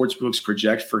that the sports books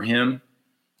project for him.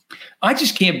 I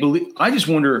just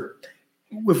wonder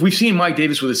if we've seen Mike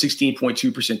Davis with a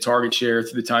 16.2% target share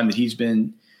through the time that he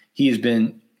has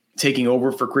been taking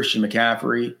over for Christian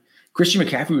McCaffrey. Christian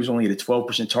McCaffrey was only at a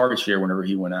 12% target share whenever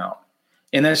he went out.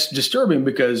 And that's disturbing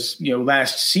because,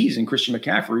 last season, Christian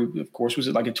McCaffrey, of course, was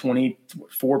at like a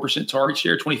 24% target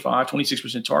share, 25,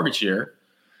 26% target share.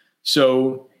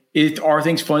 So are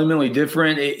things fundamentally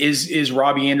different? Is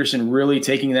Robbie Anderson really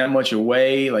taking that much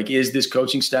away? Like, is this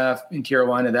coaching staff in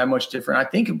Carolina that much different? I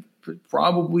think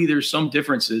probably there's some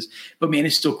differences, but man,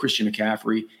 it's still Christian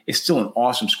McCaffrey. It's still an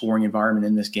awesome scoring environment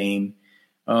in this game.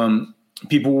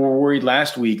 People were worried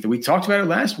last week that we talked about it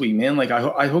last week, man. Like,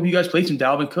 I hope you guys played some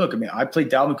Dalvin Cook. I mean, I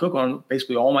played Dalvin Cook on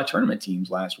basically all my tournament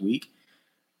teams last week.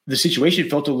 The situation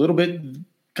felt a little bit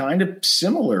kind of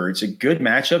similar. It's a good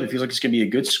matchup. It feels like it's going to be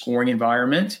a good scoring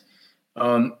environment.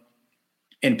 And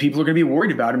people are going to be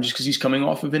worried about him just because he's coming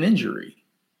off of an injury.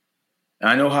 And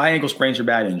I know high ankle sprains are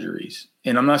bad injuries.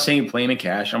 And I'm not saying play him in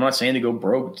cash. I'm not saying to go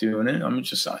broke doing it. I'm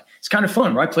just it's kind of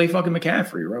fun, right? Play fucking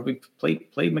McCaffrey, right? We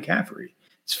play McCaffrey.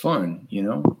 It's fun,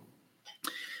 And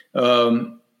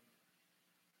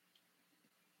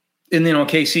then on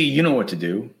KC, you know what to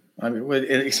do. I mean,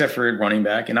 except for running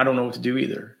back, and I don't know what to do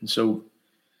either. And so,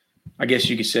 I guess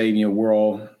you could say, we're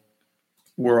all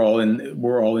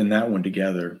in that one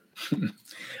together.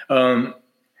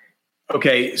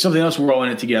 Okay, something else we're all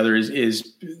in it together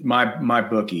is my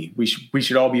bookie. We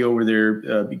should all be over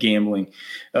there gambling.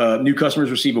 New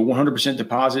customers receive a 100%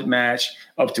 deposit match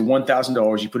up to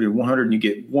 $1,000. You put in $100 and you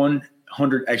get $100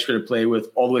 extra to play with,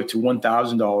 all the way up to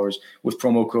 $1,000 with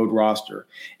promo code ROSTER.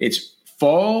 It's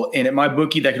fall, and at my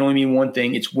bookie, that can only mean one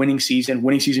thing. It's winning season.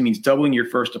 Winning season means doubling your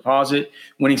first deposit.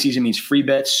 Winning season means free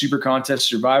bets, super contest,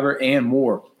 survivor, and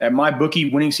more. At my bookie,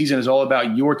 winning season is all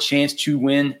about your chance to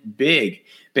win big.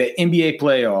 Bet NBA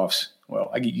playoffs. Well,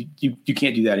 you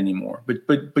can't do that anymore,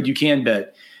 but you can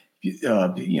bet. You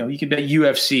can bet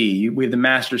UFC. We have the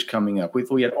Masters coming up.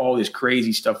 We had all this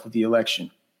crazy stuff with the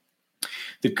election.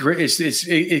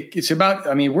 It's about,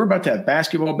 I mean, we're about to have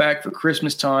basketball back for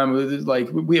Christmas time. Like,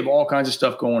 we have all kinds of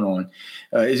stuff going on.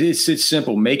 It's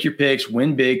simple. Make your picks,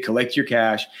 win big, collect your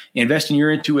cash, invest in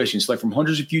your intuition. Select from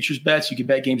hundreds of futures bets. You can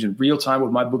bet games in real time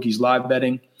with MyBookie's live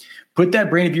betting. Put that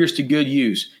brain of yours to good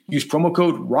use. Use promo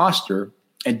code ROSTER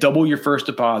and double your first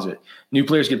deposit. New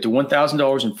players get up to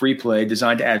 $1,000 in free play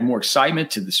designed to add more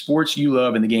excitement to the sports you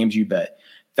love and the games you bet.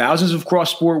 Thousands of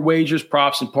cross-sport wagers,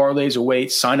 props, and parlays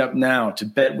await. Sign up now to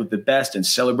bet with the best and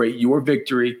celebrate your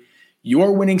victory.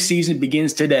 Your winning season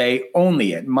begins today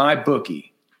only at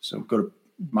MyBookie. So go to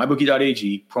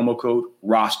mybookie.ag, promo code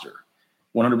ROSTER.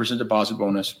 100% deposit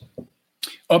bonus,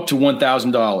 up to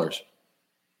 $1,000.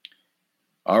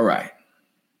 All right.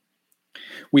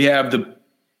 We have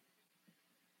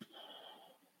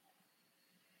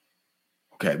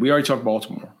we already talked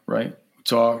Baltimore, right? We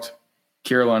talked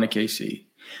Carolina, KC.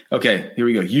 Okay, here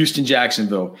we go. Houston,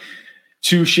 Jacksonville.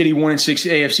 Two shitty 1-6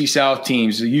 AFC South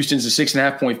teams. Houston's a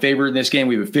 6.5-point favorite in this game.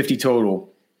 We have a 50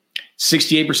 total.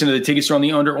 68% of the tickets are on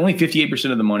the under, only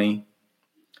 58% of the money.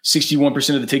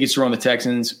 61% of the tickets are on the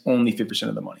Texans, only 50%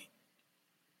 of the money.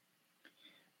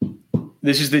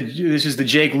 This is the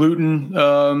Jake Luton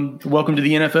welcome to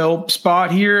the NFL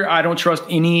spot here. I don't trust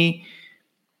any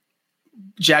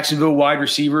Jacksonville wide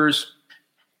receivers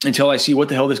until I see what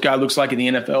the hell this guy looks like in the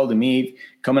NFL. To me,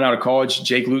 coming out of college,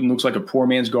 Jake Luton looks like a poor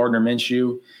man's Gardner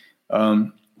Minshew.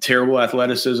 Terrible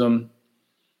athleticism,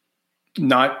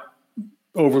 not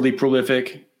overly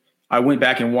prolific. I went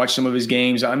back and watched some of his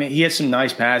games. I mean, he had some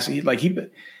nice passes.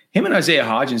 Him and Isaiah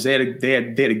Hodgins, they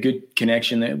had a good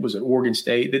connection. That was at Oregon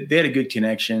State. They had a good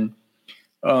connection.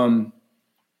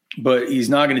 But he's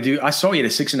not going to do – I saw he had a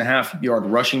 6.5-yard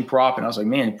rushing prop, and I was like,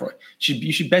 man,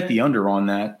 you should bet the under on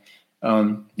that.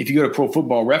 If you go to Pro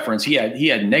Football Reference, he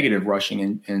had negative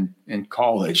rushing in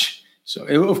college. So,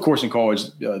 of course, in college,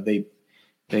 they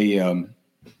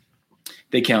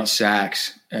count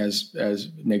sacks as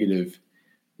negative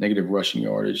rushing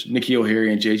yardage. N'Keal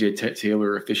Harry and J.J.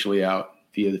 Taylor are officially out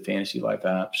via the Fantasy Life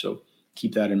app. So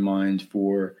keep that in mind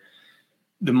for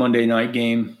the Monday night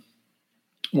game.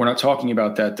 We're not talking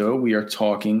about that, though. We are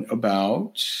talking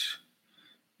about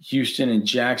Houston and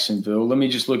Jacksonville. Let me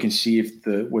just look and see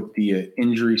what the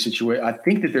injury situation. I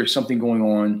think that there's something going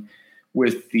on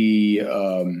with the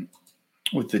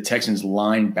Texans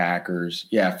linebackers.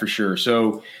 Yeah, for sure.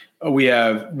 So we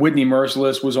have Whitney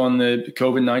Mercilus was on the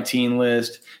COVID-19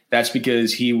 list. That's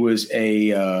because he was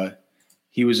a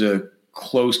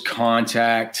close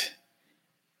contact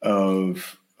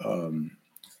of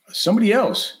somebody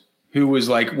else who was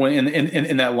like when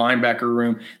in that linebacker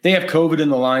room. They have COVID in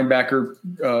the linebacker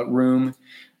room.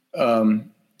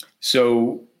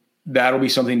 So that'll be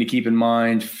something to keep in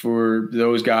mind for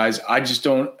those guys. I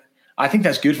think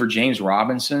that's good for James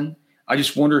Robinson. I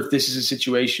just wonder if this is a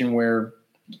situation where,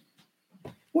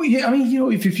 well, yeah, I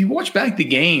mean, if you watch back the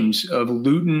games of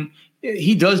Luton,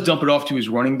 he does dump it off to his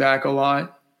running back a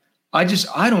lot. I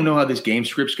don't know how this game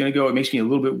script's going to go. It makes me a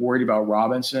little bit worried about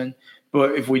Robinson.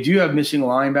 But if we do have missing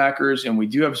linebackers and we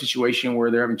do have a situation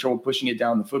where they're having trouble pushing it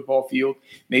down the football field,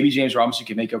 maybe James Robinson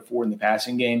can make up for it in the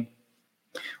passing game.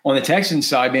 On the Texans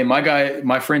side, man,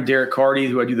 my friend Derek Carty,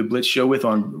 who I do the Blitz show with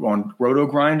on Roto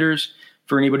Grinders,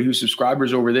 for anybody who's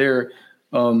subscribers over there,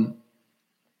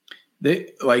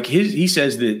 he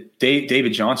says that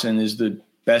David Johnson is the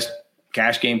best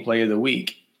cash game play of the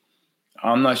week.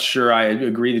 I'm not sure I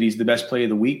agree that he's the best play of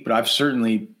the week, but I've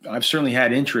certainly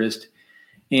had interest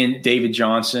in David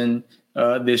Johnson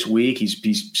this week.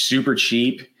 He's super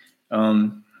cheap.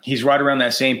 He's right around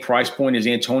that same price point as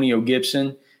Antonio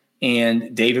Gibson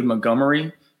and David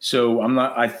Montgomery. So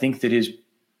I think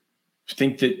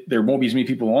that there won't be as many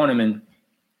people on him. And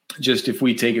just if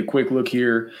we take a quick look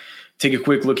here at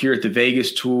the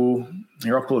Vegas tool.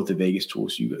 Here, I'll pull up the Vegas tool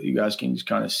so you guys can just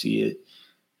kind of see it.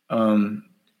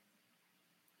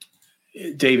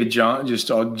 David John,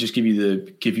 I'll just give you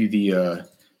the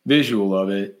visual of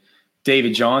it.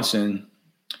 David Johnson,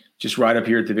 just right up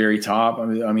here at the very top.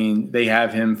 I mean, they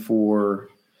have him for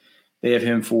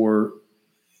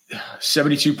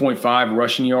 72.5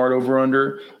 rushing yard over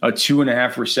under, a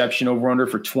 2.5 reception over under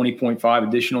for 20.5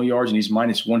 additional yards, and he's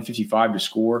minus 155 to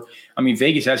score. I mean,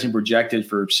 Vegas has him projected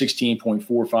for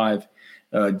 16.45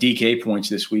 DK points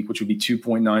this week, which would be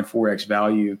 2.94x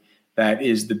value. That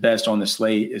is the best on the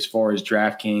slate as far as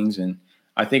DraftKings. And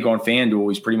I think on FanDuel,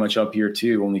 he's pretty much up here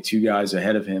too. Only two guys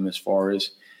ahead of him as far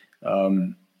as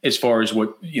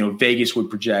what, Vegas would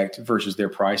project versus their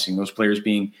pricing. Those players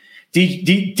being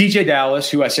DJ Dallas,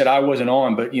 who I said I wasn't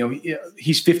on, but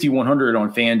he's 5,100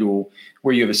 on FanDuel,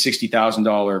 where you have a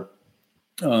 $60,000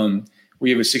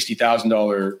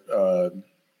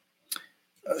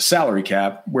 salary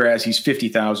cap, whereas he's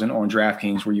 50,000 on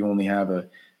DraftKings, where you only have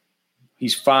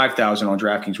he's 5,000 on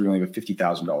DraftKings, where you only have a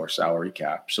 $50,000 salary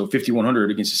cap. So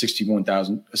 5,100 against a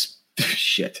 61,000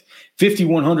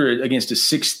 5,100 against a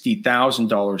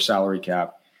 $60,000 salary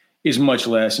cap is much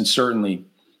less, and certainly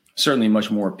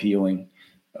much more appealing.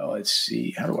 Let's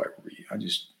see. How do I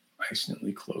just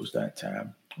accidentally closed that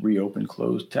tab. Reopen,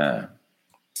 closed tab.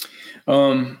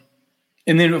 And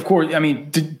then, of course, I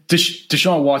mean,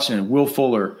 Deshaun Watson, Will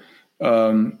Fuller,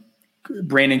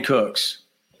 Brandon Cooks.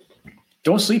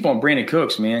 Don't sleep on Brandon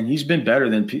Cooks, man. He's been better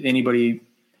than anybody.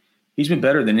 He's been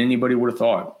better than anybody would have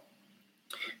thought.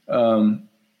 And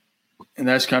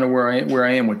that's kind of where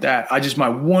I am with that. My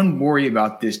one worry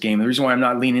about this game, the reason why I'm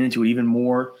not leaning into it even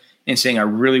more and saying I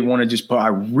really want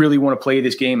to play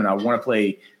this game, and I want to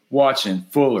play Watson,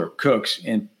 Fuller, Cooks,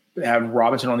 and have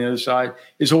Robinson on the other side.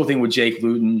 This whole thing with Jake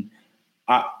Luton,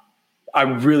 I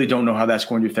really don't know how that's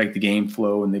going to affect the game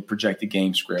flow and the projected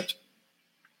game script.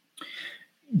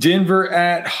 Denver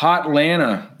at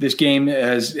Hotlanta. This game,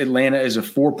 as Atlanta is a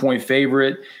 4-point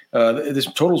favorite. This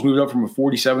total's moved up from a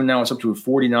 47 now. It's up to a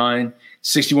 49.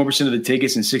 61% of the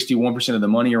tickets and 61% of the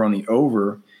money are on the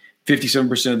over.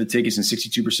 57% of the tickets and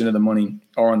 62% of the money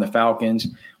are on the Falcons.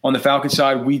 On the Falcons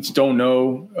side, we don't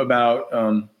know about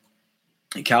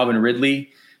Calvin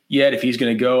Ridley yet, if he's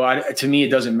going to go. To me, it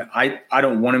doesn't. I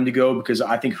don't want him to go because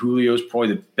I think Julio is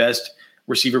probably the best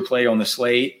receiver play on the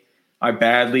slate. I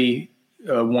badly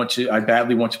want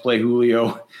to play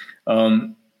Julio.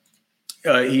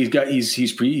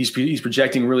 He's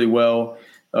projecting really well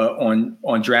on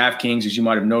DraftKings, as you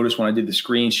might have noticed when I did the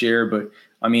screen share. But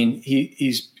I mean, he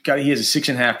has a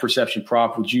 6.5 perception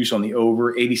prop with juice on the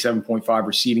over, 87.5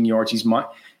 receiving yards.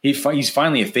 He's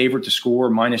finally a favorite to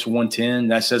score, -110.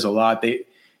 That says a lot.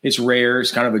 It's rare.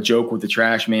 It's kind of a joke with the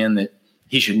trash man that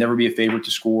he should never be a favorite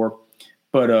to score.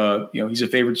 But he's a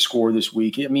favorite to score this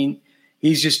week. I mean,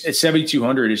 he's just at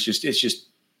 7,200.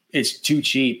 It's too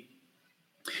cheap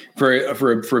for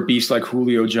a beast like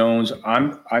Julio Jones.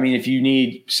 I mean, if you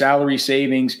need salary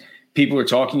savings, people are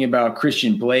talking about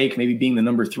Christian Blake maybe being the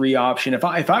number 3 option. If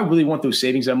I really want those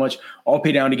savings that much, I'll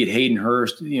pay down to get Hayden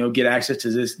Hurst, get access to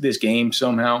this game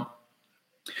somehow.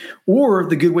 Or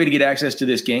the good way to get access to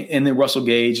this game, and then Russell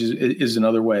Gage is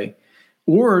another way.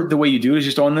 Or the way you do it is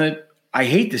just I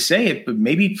hate to say it, but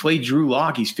maybe play Drew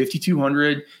Lock. He's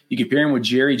 5,200. You compare him with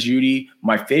Jerry Jeudy.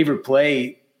 My favorite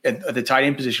play at the tight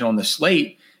end position on the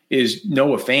slate is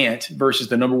Noah Fant versus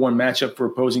the number 1 matchup for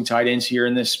opposing tight ends here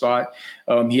in this spot.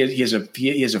 He has a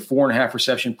 4.5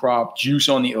 reception prop, juice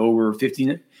on the over,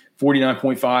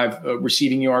 49.5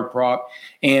 receiving yard prop.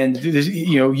 And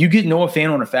you get Noah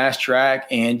Fant on a fast track,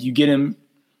 and you get him.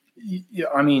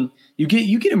 I mean, you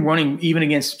get him running even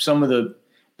against some of the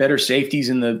better safeties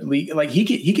in the league. Like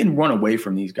he can run away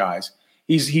from these guys.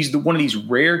 He's one of these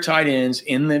rare tight ends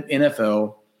in the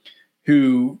NFL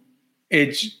who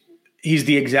he's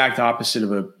the exact opposite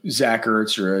of a Zach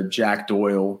Ertz or a Jack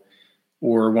Doyle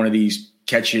or one of these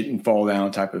catch it and fall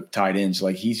down type of tight ends.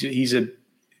 Like he's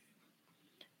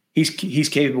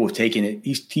capable of taking it.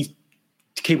 He's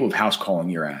capable of house calling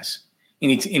your ass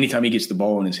anytime he gets the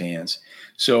ball in his hands.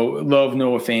 So love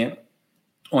Noah Fant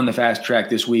on the fast track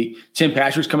this week. Tim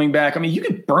Patrick's coming back. I mean, you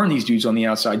can burn these dudes on the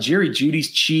outside. Jerry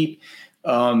Jeudy's cheap.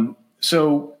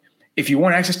 So if you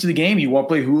want access to the game, you want to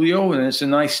play Julio, and it's a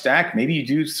nice stack. Maybe you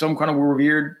do some kind of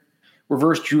weird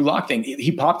reverse Drew Lock thing.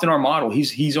 He popped in our model.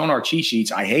 He's on our cheat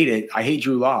sheets. I hate it. I hate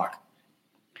Drew Lock.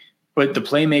 But the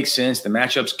play makes sense. The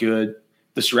matchup's good.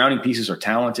 The surrounding pieces are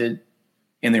talented,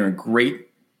 and they're in great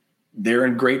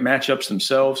matchups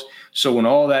themselves. So when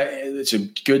all that, it's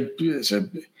a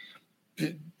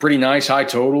pretty nice high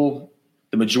total.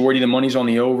 The majority of the money's on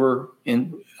the over.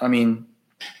 And I mean,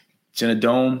 it's in a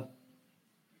dome.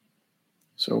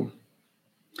 So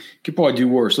could probably do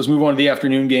worse. Let's move on to the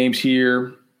afternoon games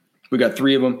here. We got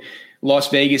 3 of them. Las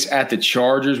Vegas at the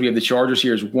Chargers. We have the Chargers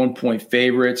here as 1-point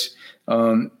favorites.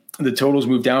 The totals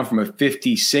moved down from a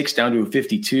 56 down to a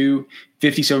 52.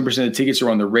 57% of the tickets are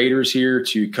on the Raiders here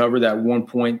to cover that 1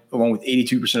 point, along with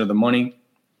 82% of the money.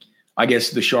 I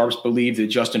guess the Sharps believe that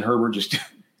Justin Herbert just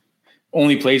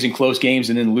only plays in close games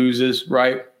and then loses,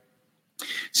 right?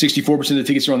 64% of the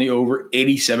tickets are on the over.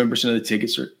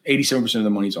 87% of the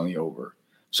money's on the over.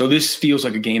 So this feels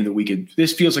like a game that we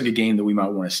might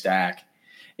want to stack.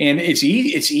 And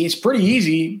it's pretty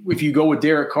easy if you go with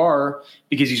Derek Carr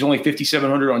because he's only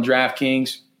 5,700 on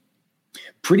DraftKings.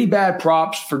 Pretty bad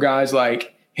props for guys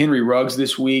like Henry Ruggs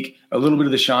this week. A little bit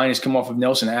of the shine has come off of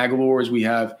Nelson Aguilar as we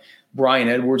have Bryan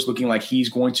Edwards looking like he's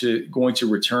going to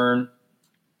return.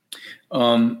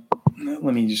 Let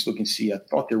me just look and see. I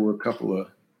thought there were a couple of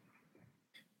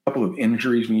couple of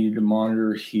injuries we need to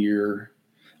monitor here.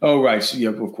 Oh, right. So,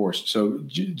 yep, of course. So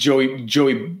Joey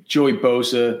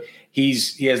Bosa,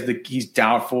 he's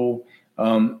doubtful.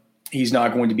 He's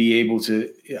not going to be able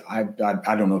to. I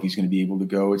don't know if he's going to be able to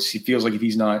go. It feels like if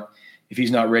he's not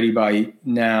ready by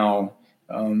now,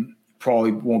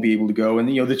 probably won't be able to go. And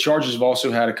the Chargers have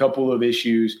also had a couple of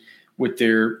issues with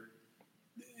their.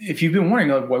 If you've been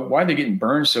wondering why they're getting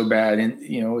burned so bad, and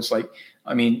it's like,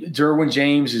 I mean, Derwin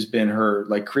James has been hurt.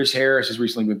 Like Chris Harris has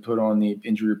recently been put on the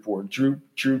injury report. Drew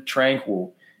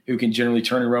Tranquill, who can generally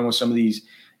turn and run with some of these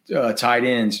tight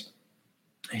ends,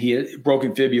 he had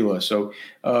broken fibula. So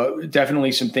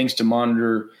definitely some things to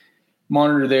monitor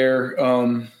there.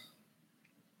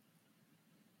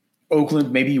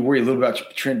 Oakland, maybe you worry a little about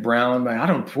Trent Brown.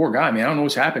 Poor guy, man. I don't know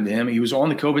what's happened to him. He was on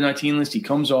the COVID-19 list. He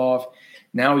comes off.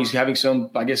 Now he's having some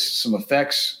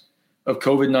effects of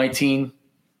COVID-19.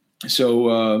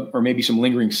 So, or maybe some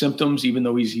lingering symptoms, even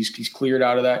though he's cleared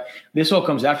out of that. This all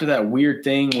comes after that weird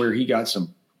thing where he got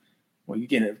you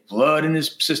get blood in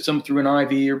his system through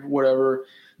an IV or whatever.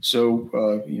 So,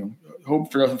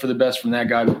 hope for nothing for the best from that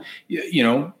guy. But,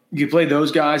 you play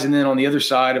those guys. And then on the other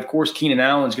side, of course, Keenan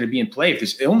Allen's going to be in play if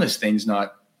this illness thing's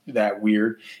not that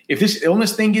weird. If this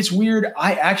illness thing gets weird,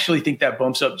 I actually think that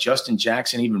bumps up Justin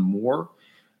Jackson even more.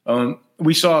 I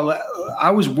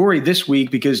was worried this week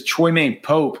because Troymaine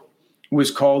Pope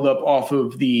was called up off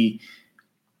of the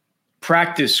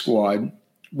practice squad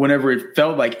whenever it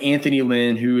felt like Anthony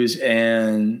Lynn, who is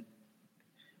an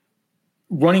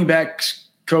running back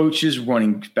coach,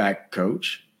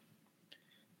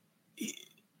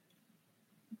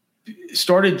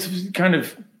 started kind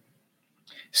of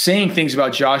saying things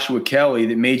about Joshua Kelly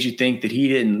that made you think that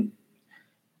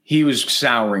he was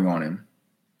souring on him.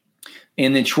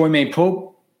 And then Troymaine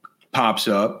Pope pops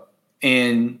up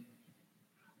and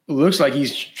it looks like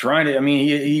he's trying to,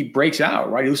 he breaks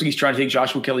out, right? It looks like he's trying to take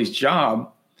Joshua Kelly's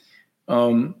job.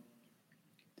 I'd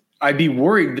be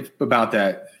worried about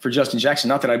that for Justin Jackson.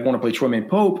 Not that I'd want to play Troymaine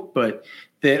Pope, but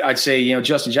that I'd say,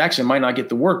 Justin Jackson might not get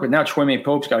the work, but now Troymaine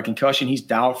Pope's got a concussion. He's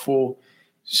doubtful.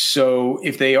 So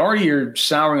if they already are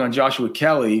souring on Joshua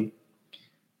Kelly,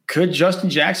 could Justin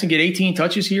Jackson get 18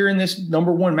 touches here in this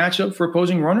number one matchup for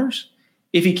opposing runners?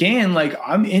 If he can,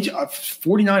 I'm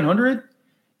 4,900,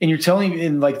 and you're telling me,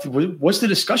 what's the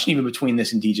discussion even between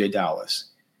this and DJ Dallas?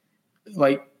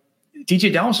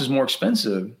 DJ Dallas is more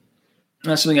expensive.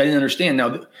 That's something I didn't understand.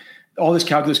 Now, all this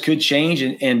calculus could change,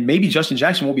 and maybe Justin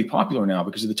Jackson won't be popular now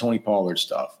because of the Tony Pollard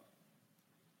stuff.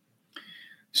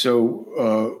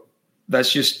 So that's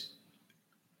just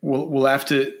we'll have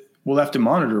to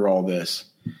monitor all this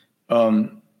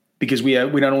because we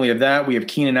not only have that, we have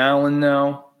Keenan Allen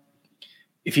now.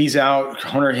 If he's out,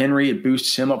 Hunter Henry, it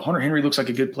boosts him up. Hunter Henry looks like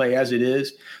a good play as it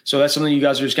is. So that's something you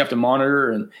guys are just going to have to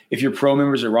monitor. And if you're pro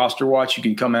members at Roster Watch, you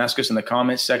can come ask us in the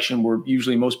comments section. We're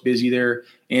usually most busy there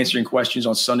answering questions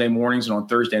on Sunday mornings and on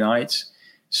Thursday nights.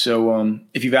 So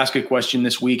if you've asked a question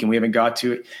this week and we haven't got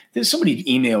to it, then somebody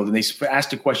emailed and they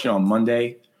asked a question on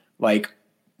Monday,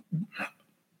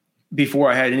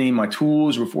 before I had any of my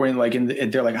tools, and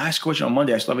they're like, I asked a question on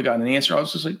Monday. I still haven't gotten an answer. I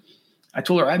was just like, I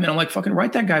told her, admin, I'm like, fucking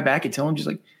write that guy back and tell him just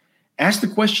ask the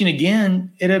question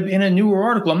again in a newer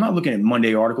article. I'm not looking at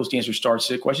Monday articles to answer start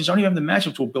sit questions. I don't even have the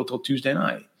matchup tool built till Tuesday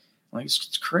night.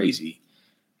 It's crazy.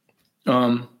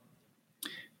 But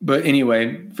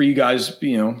anyway, for you guys,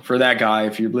 for that guy,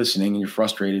 if you're listening and you're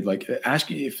frustrated, ask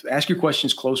your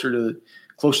questions closer to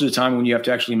the time when you have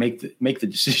to actually make the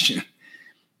decision.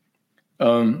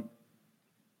 Who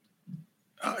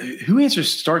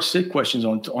answers start sit questions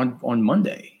on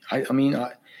Monday?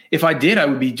 If I did, I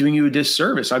would be doing you a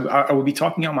disservice. I would be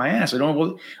talking out my ass. I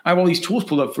have all these tools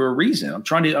pulled up for a reason. I'm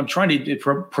trying to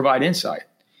provide insight.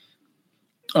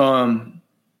 And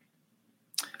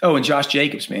Josh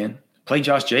Jacobs, man, play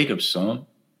Josh Jacobs, son.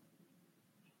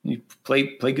 You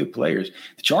play good players.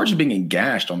 The Chargers have been getting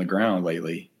gashed on the ground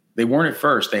lately. They weren't at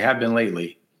first. They have been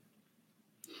lately.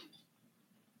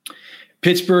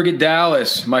 Pittsburgh at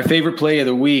Dallas. My favorite play of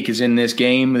the week is in this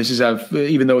game. This is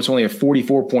even though it's only a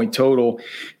 44-point total.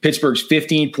 Pittsburgh's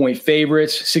 15-point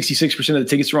favorites. 66% of the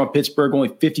tickets are on Pittsburgh. Only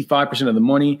 55% of the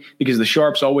money because the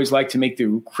Sharps always like to make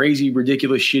the crazy,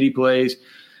 ridiculous, shitty plays.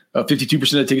 52% of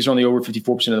the tickets are on the over.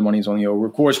 54% of the money is on the over.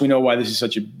 Of course, we know why this is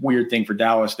such a weird thing for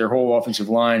Dallas. Their whole offensive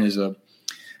line is a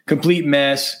complete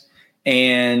mess,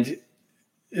 and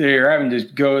they're having to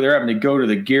go to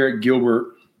the Garrett Gilbert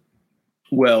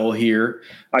well here.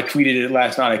 I tweeted it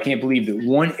last night. I can't believe that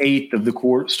 1/8 of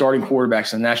the starting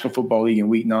quarterbacks in the National Football League in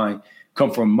Week 9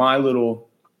 come from my little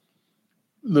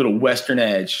western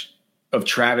edge of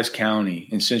Travis County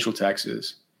in Central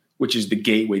Texas, which is the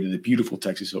gateway to the beautiful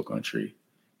Texas Hill Country.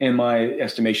 in my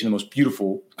estimation, the most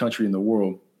beautiful country in the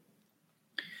world.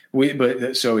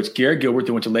 So it's Garrett Gilbert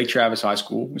that went to Lake Travis High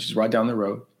School, which is right down the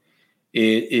road.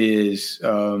 It is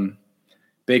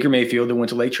Baker Mayfield that went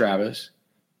to Lake Travis.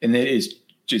 And then it's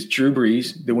just Drew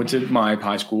Brees that went to my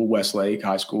high school, Westlake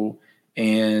High School.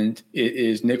 And it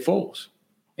is Nick Foles.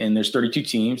 And there's 32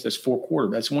 teams. That's 4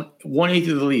 quarters. That's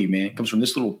 1/8 of the league, man. It comes from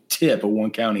this little tip of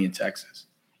one county in Texas.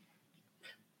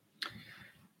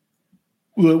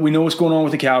 Look, we know what's going on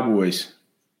with the Cowboys.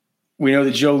 We know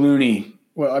that Joe Looney.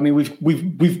 Well, I mean,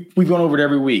 we've gone over it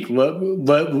every week.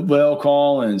 La'el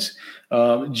Collins,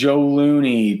 Joe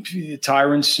Looney,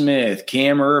 Tyron Smith,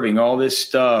 Cam Irving, all this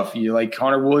stuff. Like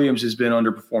Connor Williams has been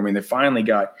underperforming. They finally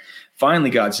got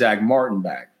Zach Martin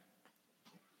back.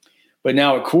 But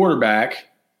now at quarterback,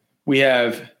 we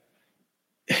have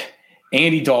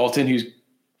Andy Dalton, who's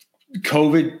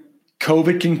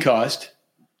COVID concussed.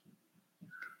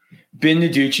 Ben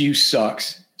Naducci, who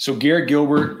sucks. So Garrett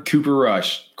Gilbert, Cooper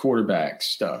Rush, quarterback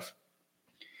stuff.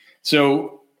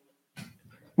 So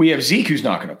we have Zeke, who's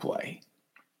not going to play.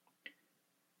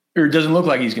 Or it doesn't look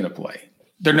like he's going to play.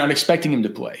 They're not expecting him to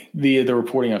play, the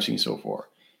reporting I've seen so far.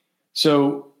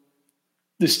 So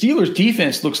the Steelers'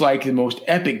 defense looks like the most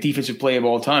epic defensive play of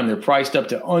all time. They're priced up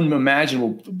to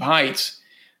unimaginable heights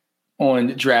on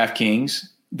DraftKings.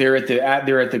 They're at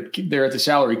the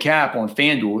salary cap on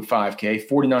FanDuel at $5K,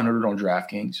 $4,900 on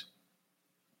DraftKings.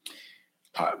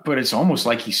 But it's almost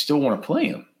like you still want to play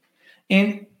him.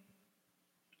 And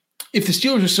if the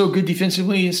Steelers are so good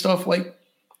defensively and stuff, like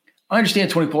I understand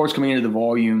Tony Pollard's coming into the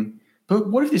volume, but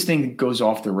what if this thing goes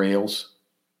off the rails?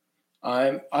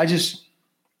 It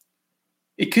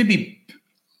could be.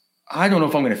 I don't know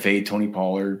if I'm going to fade Tony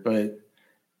Pollard, but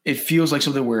it feels like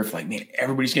something where if like, man,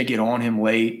 everybody's going to get on him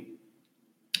late.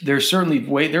 There's certainly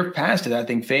they're past to that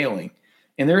thing failing.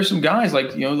 And there are some guys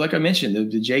like I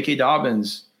mentioned, the J.K.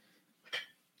 Dobbins,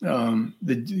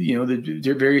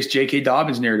 the various J.K.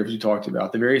 Dobbins narratives we talked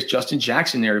about, the various Justin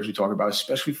Jackson narratives we talked about,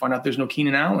 especially if we find out there's no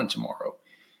Keenan Allen tomorrow.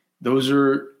 Those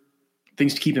are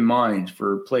things to keep in mind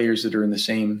for players that are in the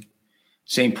same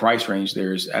price range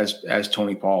there as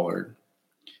Tony Pollard.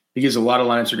 Because a lot of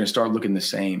lineups are going to start looking the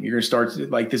same. You're going to start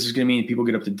this is going to mean people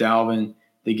get up to Dalvin,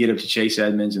 they get up to Chase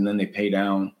Edmonds, and then they pay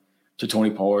down to Tony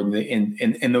Pollard.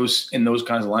 And those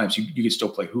kinds of lineups, you could still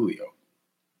play Julio.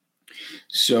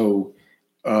 So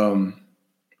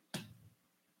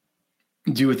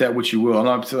do with that what you will. I'm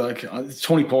not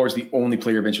Tony Pollard's the only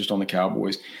player of interest on the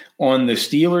Cowboys. On the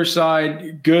Steelers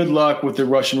side, good luck with the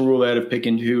Russian roulette of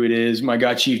picking who it is. My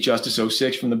guy Chief Justice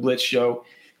 06 from the Blitz Show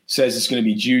says it's going to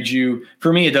be Juju.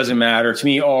 For me, it doesn't matter. To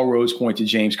me, all roads point to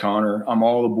James Conner. I'm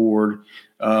all aboard.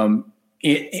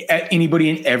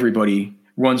 Anybody and everybody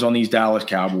runs on these Dallas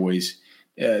Cowboys.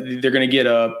 They're going to get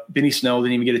up. Benny Snell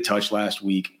didn't even get a touch last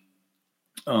week.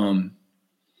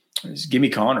 Just give me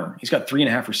Conner. He's got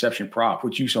 3.5 reception prop,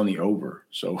 which you saw on the over.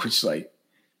 So it's like,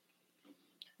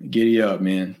 giddy up,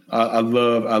 man. I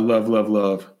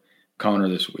love Conner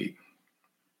this week.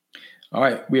 All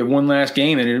right, we have one last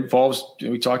game, and it involves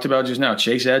we talked about just now,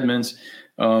 Chase Edmonds,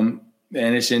 and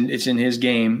it's in his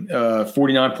game.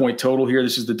 49-point total here.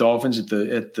 This is the Dolphins at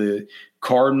the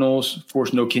Cardinals. Of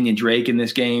course, no Kenyon Drake in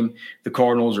this game. The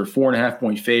Cardinals are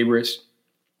 4.5-point favorites.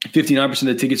 59% of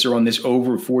the tickets are on this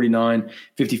over 49.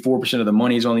 54% of the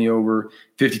money is on the over.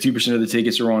 52% of the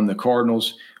tickets are on the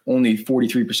Cardinals. Only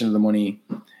 43% of the money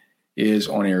is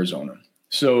on Arizona.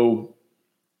 So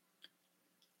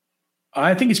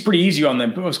I think it's pretty easy on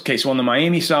them. Okay, so on the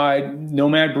Miami side, no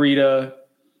Matt Breida,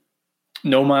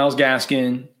 no Myles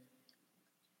Gaskin.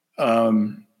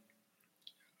 Could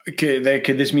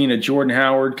this mean a Jordan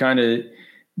Howard kind of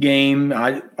game?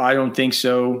 I don't think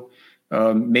so.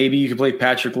 Maybe you could play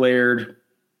Patrick Laird.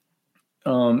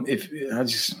 You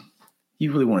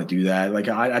really want to do that. Like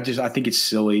I think it's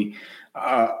silly.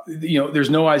 There's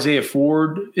no Isaiah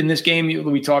Ford in this game.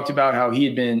 We talked about how he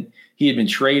had been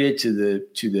traded to the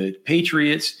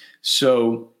Patriots.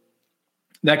 So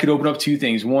that could open up two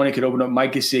things. One, it could open up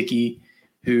Mike Gesicki,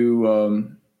 who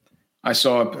I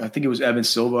think it was Evan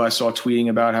Silva. I saw tweeting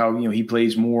about how, he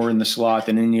plays more in the slot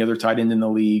than any other tight end in the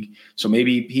league. So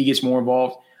maybe he gets more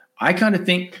involved. I kind of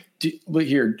think, look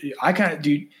here,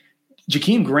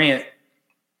 Jakeem Grant,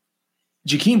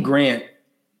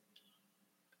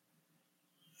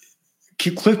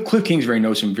 Cliff Kingsbury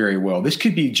knows him very well. This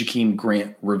could be Jakeem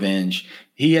Grant revenge.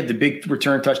 He had the big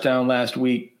return touchdown last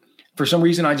week. For some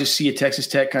reason, I just see a Texas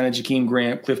Tech kind of Jakeem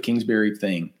Grant, Cliff Kingsbury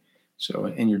thing. So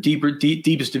in your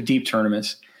deepest of deep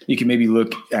tournaments, you can maybe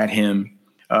look at him.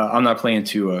 I'm not playing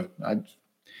Tua.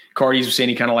 Cardi's was saying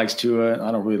he kind of likes Tua.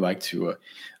 I don't really like Tua.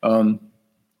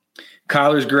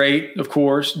 Kyler's great, of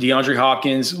course. DeAndre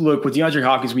Hopkins. Look, with DeAndre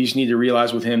Hopkins, we just need to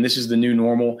realize with him, this is the new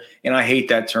normal. And I hate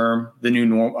that term, the new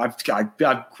normal. I've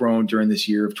grown during this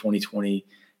year of 2020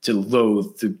 to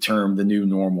loathe the term, the new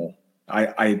normal.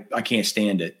 I can't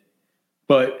stand it.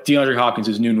 But DeAndre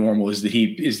Hopkins' new normal is that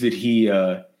he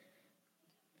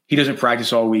doesn't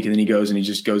practice all week and then he goes and he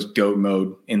just goes GOAT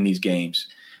mode in these games.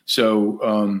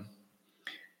 So,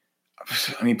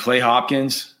 play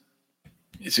Hopkins.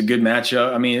 It's a good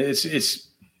matchup. I mean,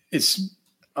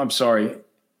 I'm sorry.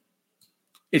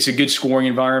 It's a good scoring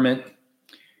environment.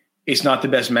 It's not the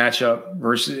best matchup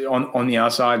versus on the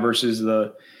outside versus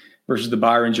the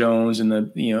Byron Jones and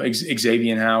the,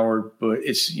 Xavier Howard, but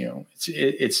it's in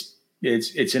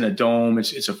a dome.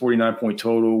 It's a 49-point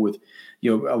total with,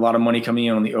 a lot of money coming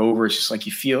in on the over. It's just like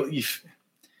you feel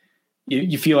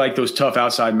like those tough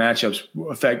outside matchups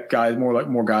affect guys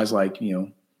more guys like,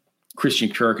 Christian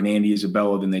Kirk and Andy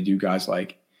Isabella than they do guys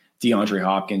like DeAndre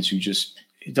Hopkins, who just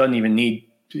doesn't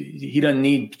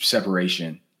need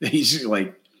separation. He's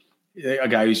like a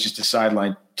guy who's just a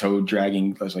sideline toad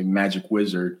dragging, like magic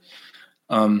wizard.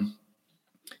 And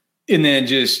then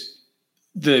just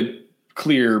the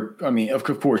clear, of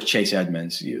course, Chase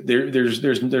Edmonds.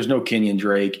 There's no Kenyon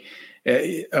Drake.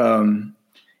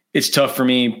 It's tough for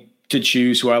me to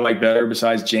choose who I like better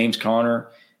besides James Conner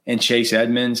and Chase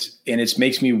Edmonds. And it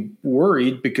makes me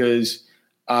worried because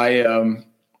I want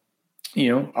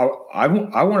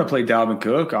to play Dalvin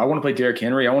Cook. I want to play Derrick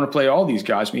Henry. I want to play all these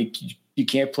guys. You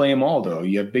can't play them all, though.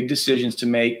 You have big decisions to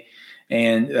make,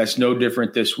 and that's no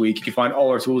different this week. You can find all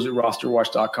our tools at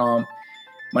rosterwatch.com.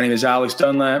 My name is Alex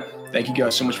Dunlap. Thank you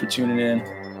guys so much for tuning in.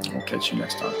 We'll catch you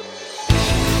next time.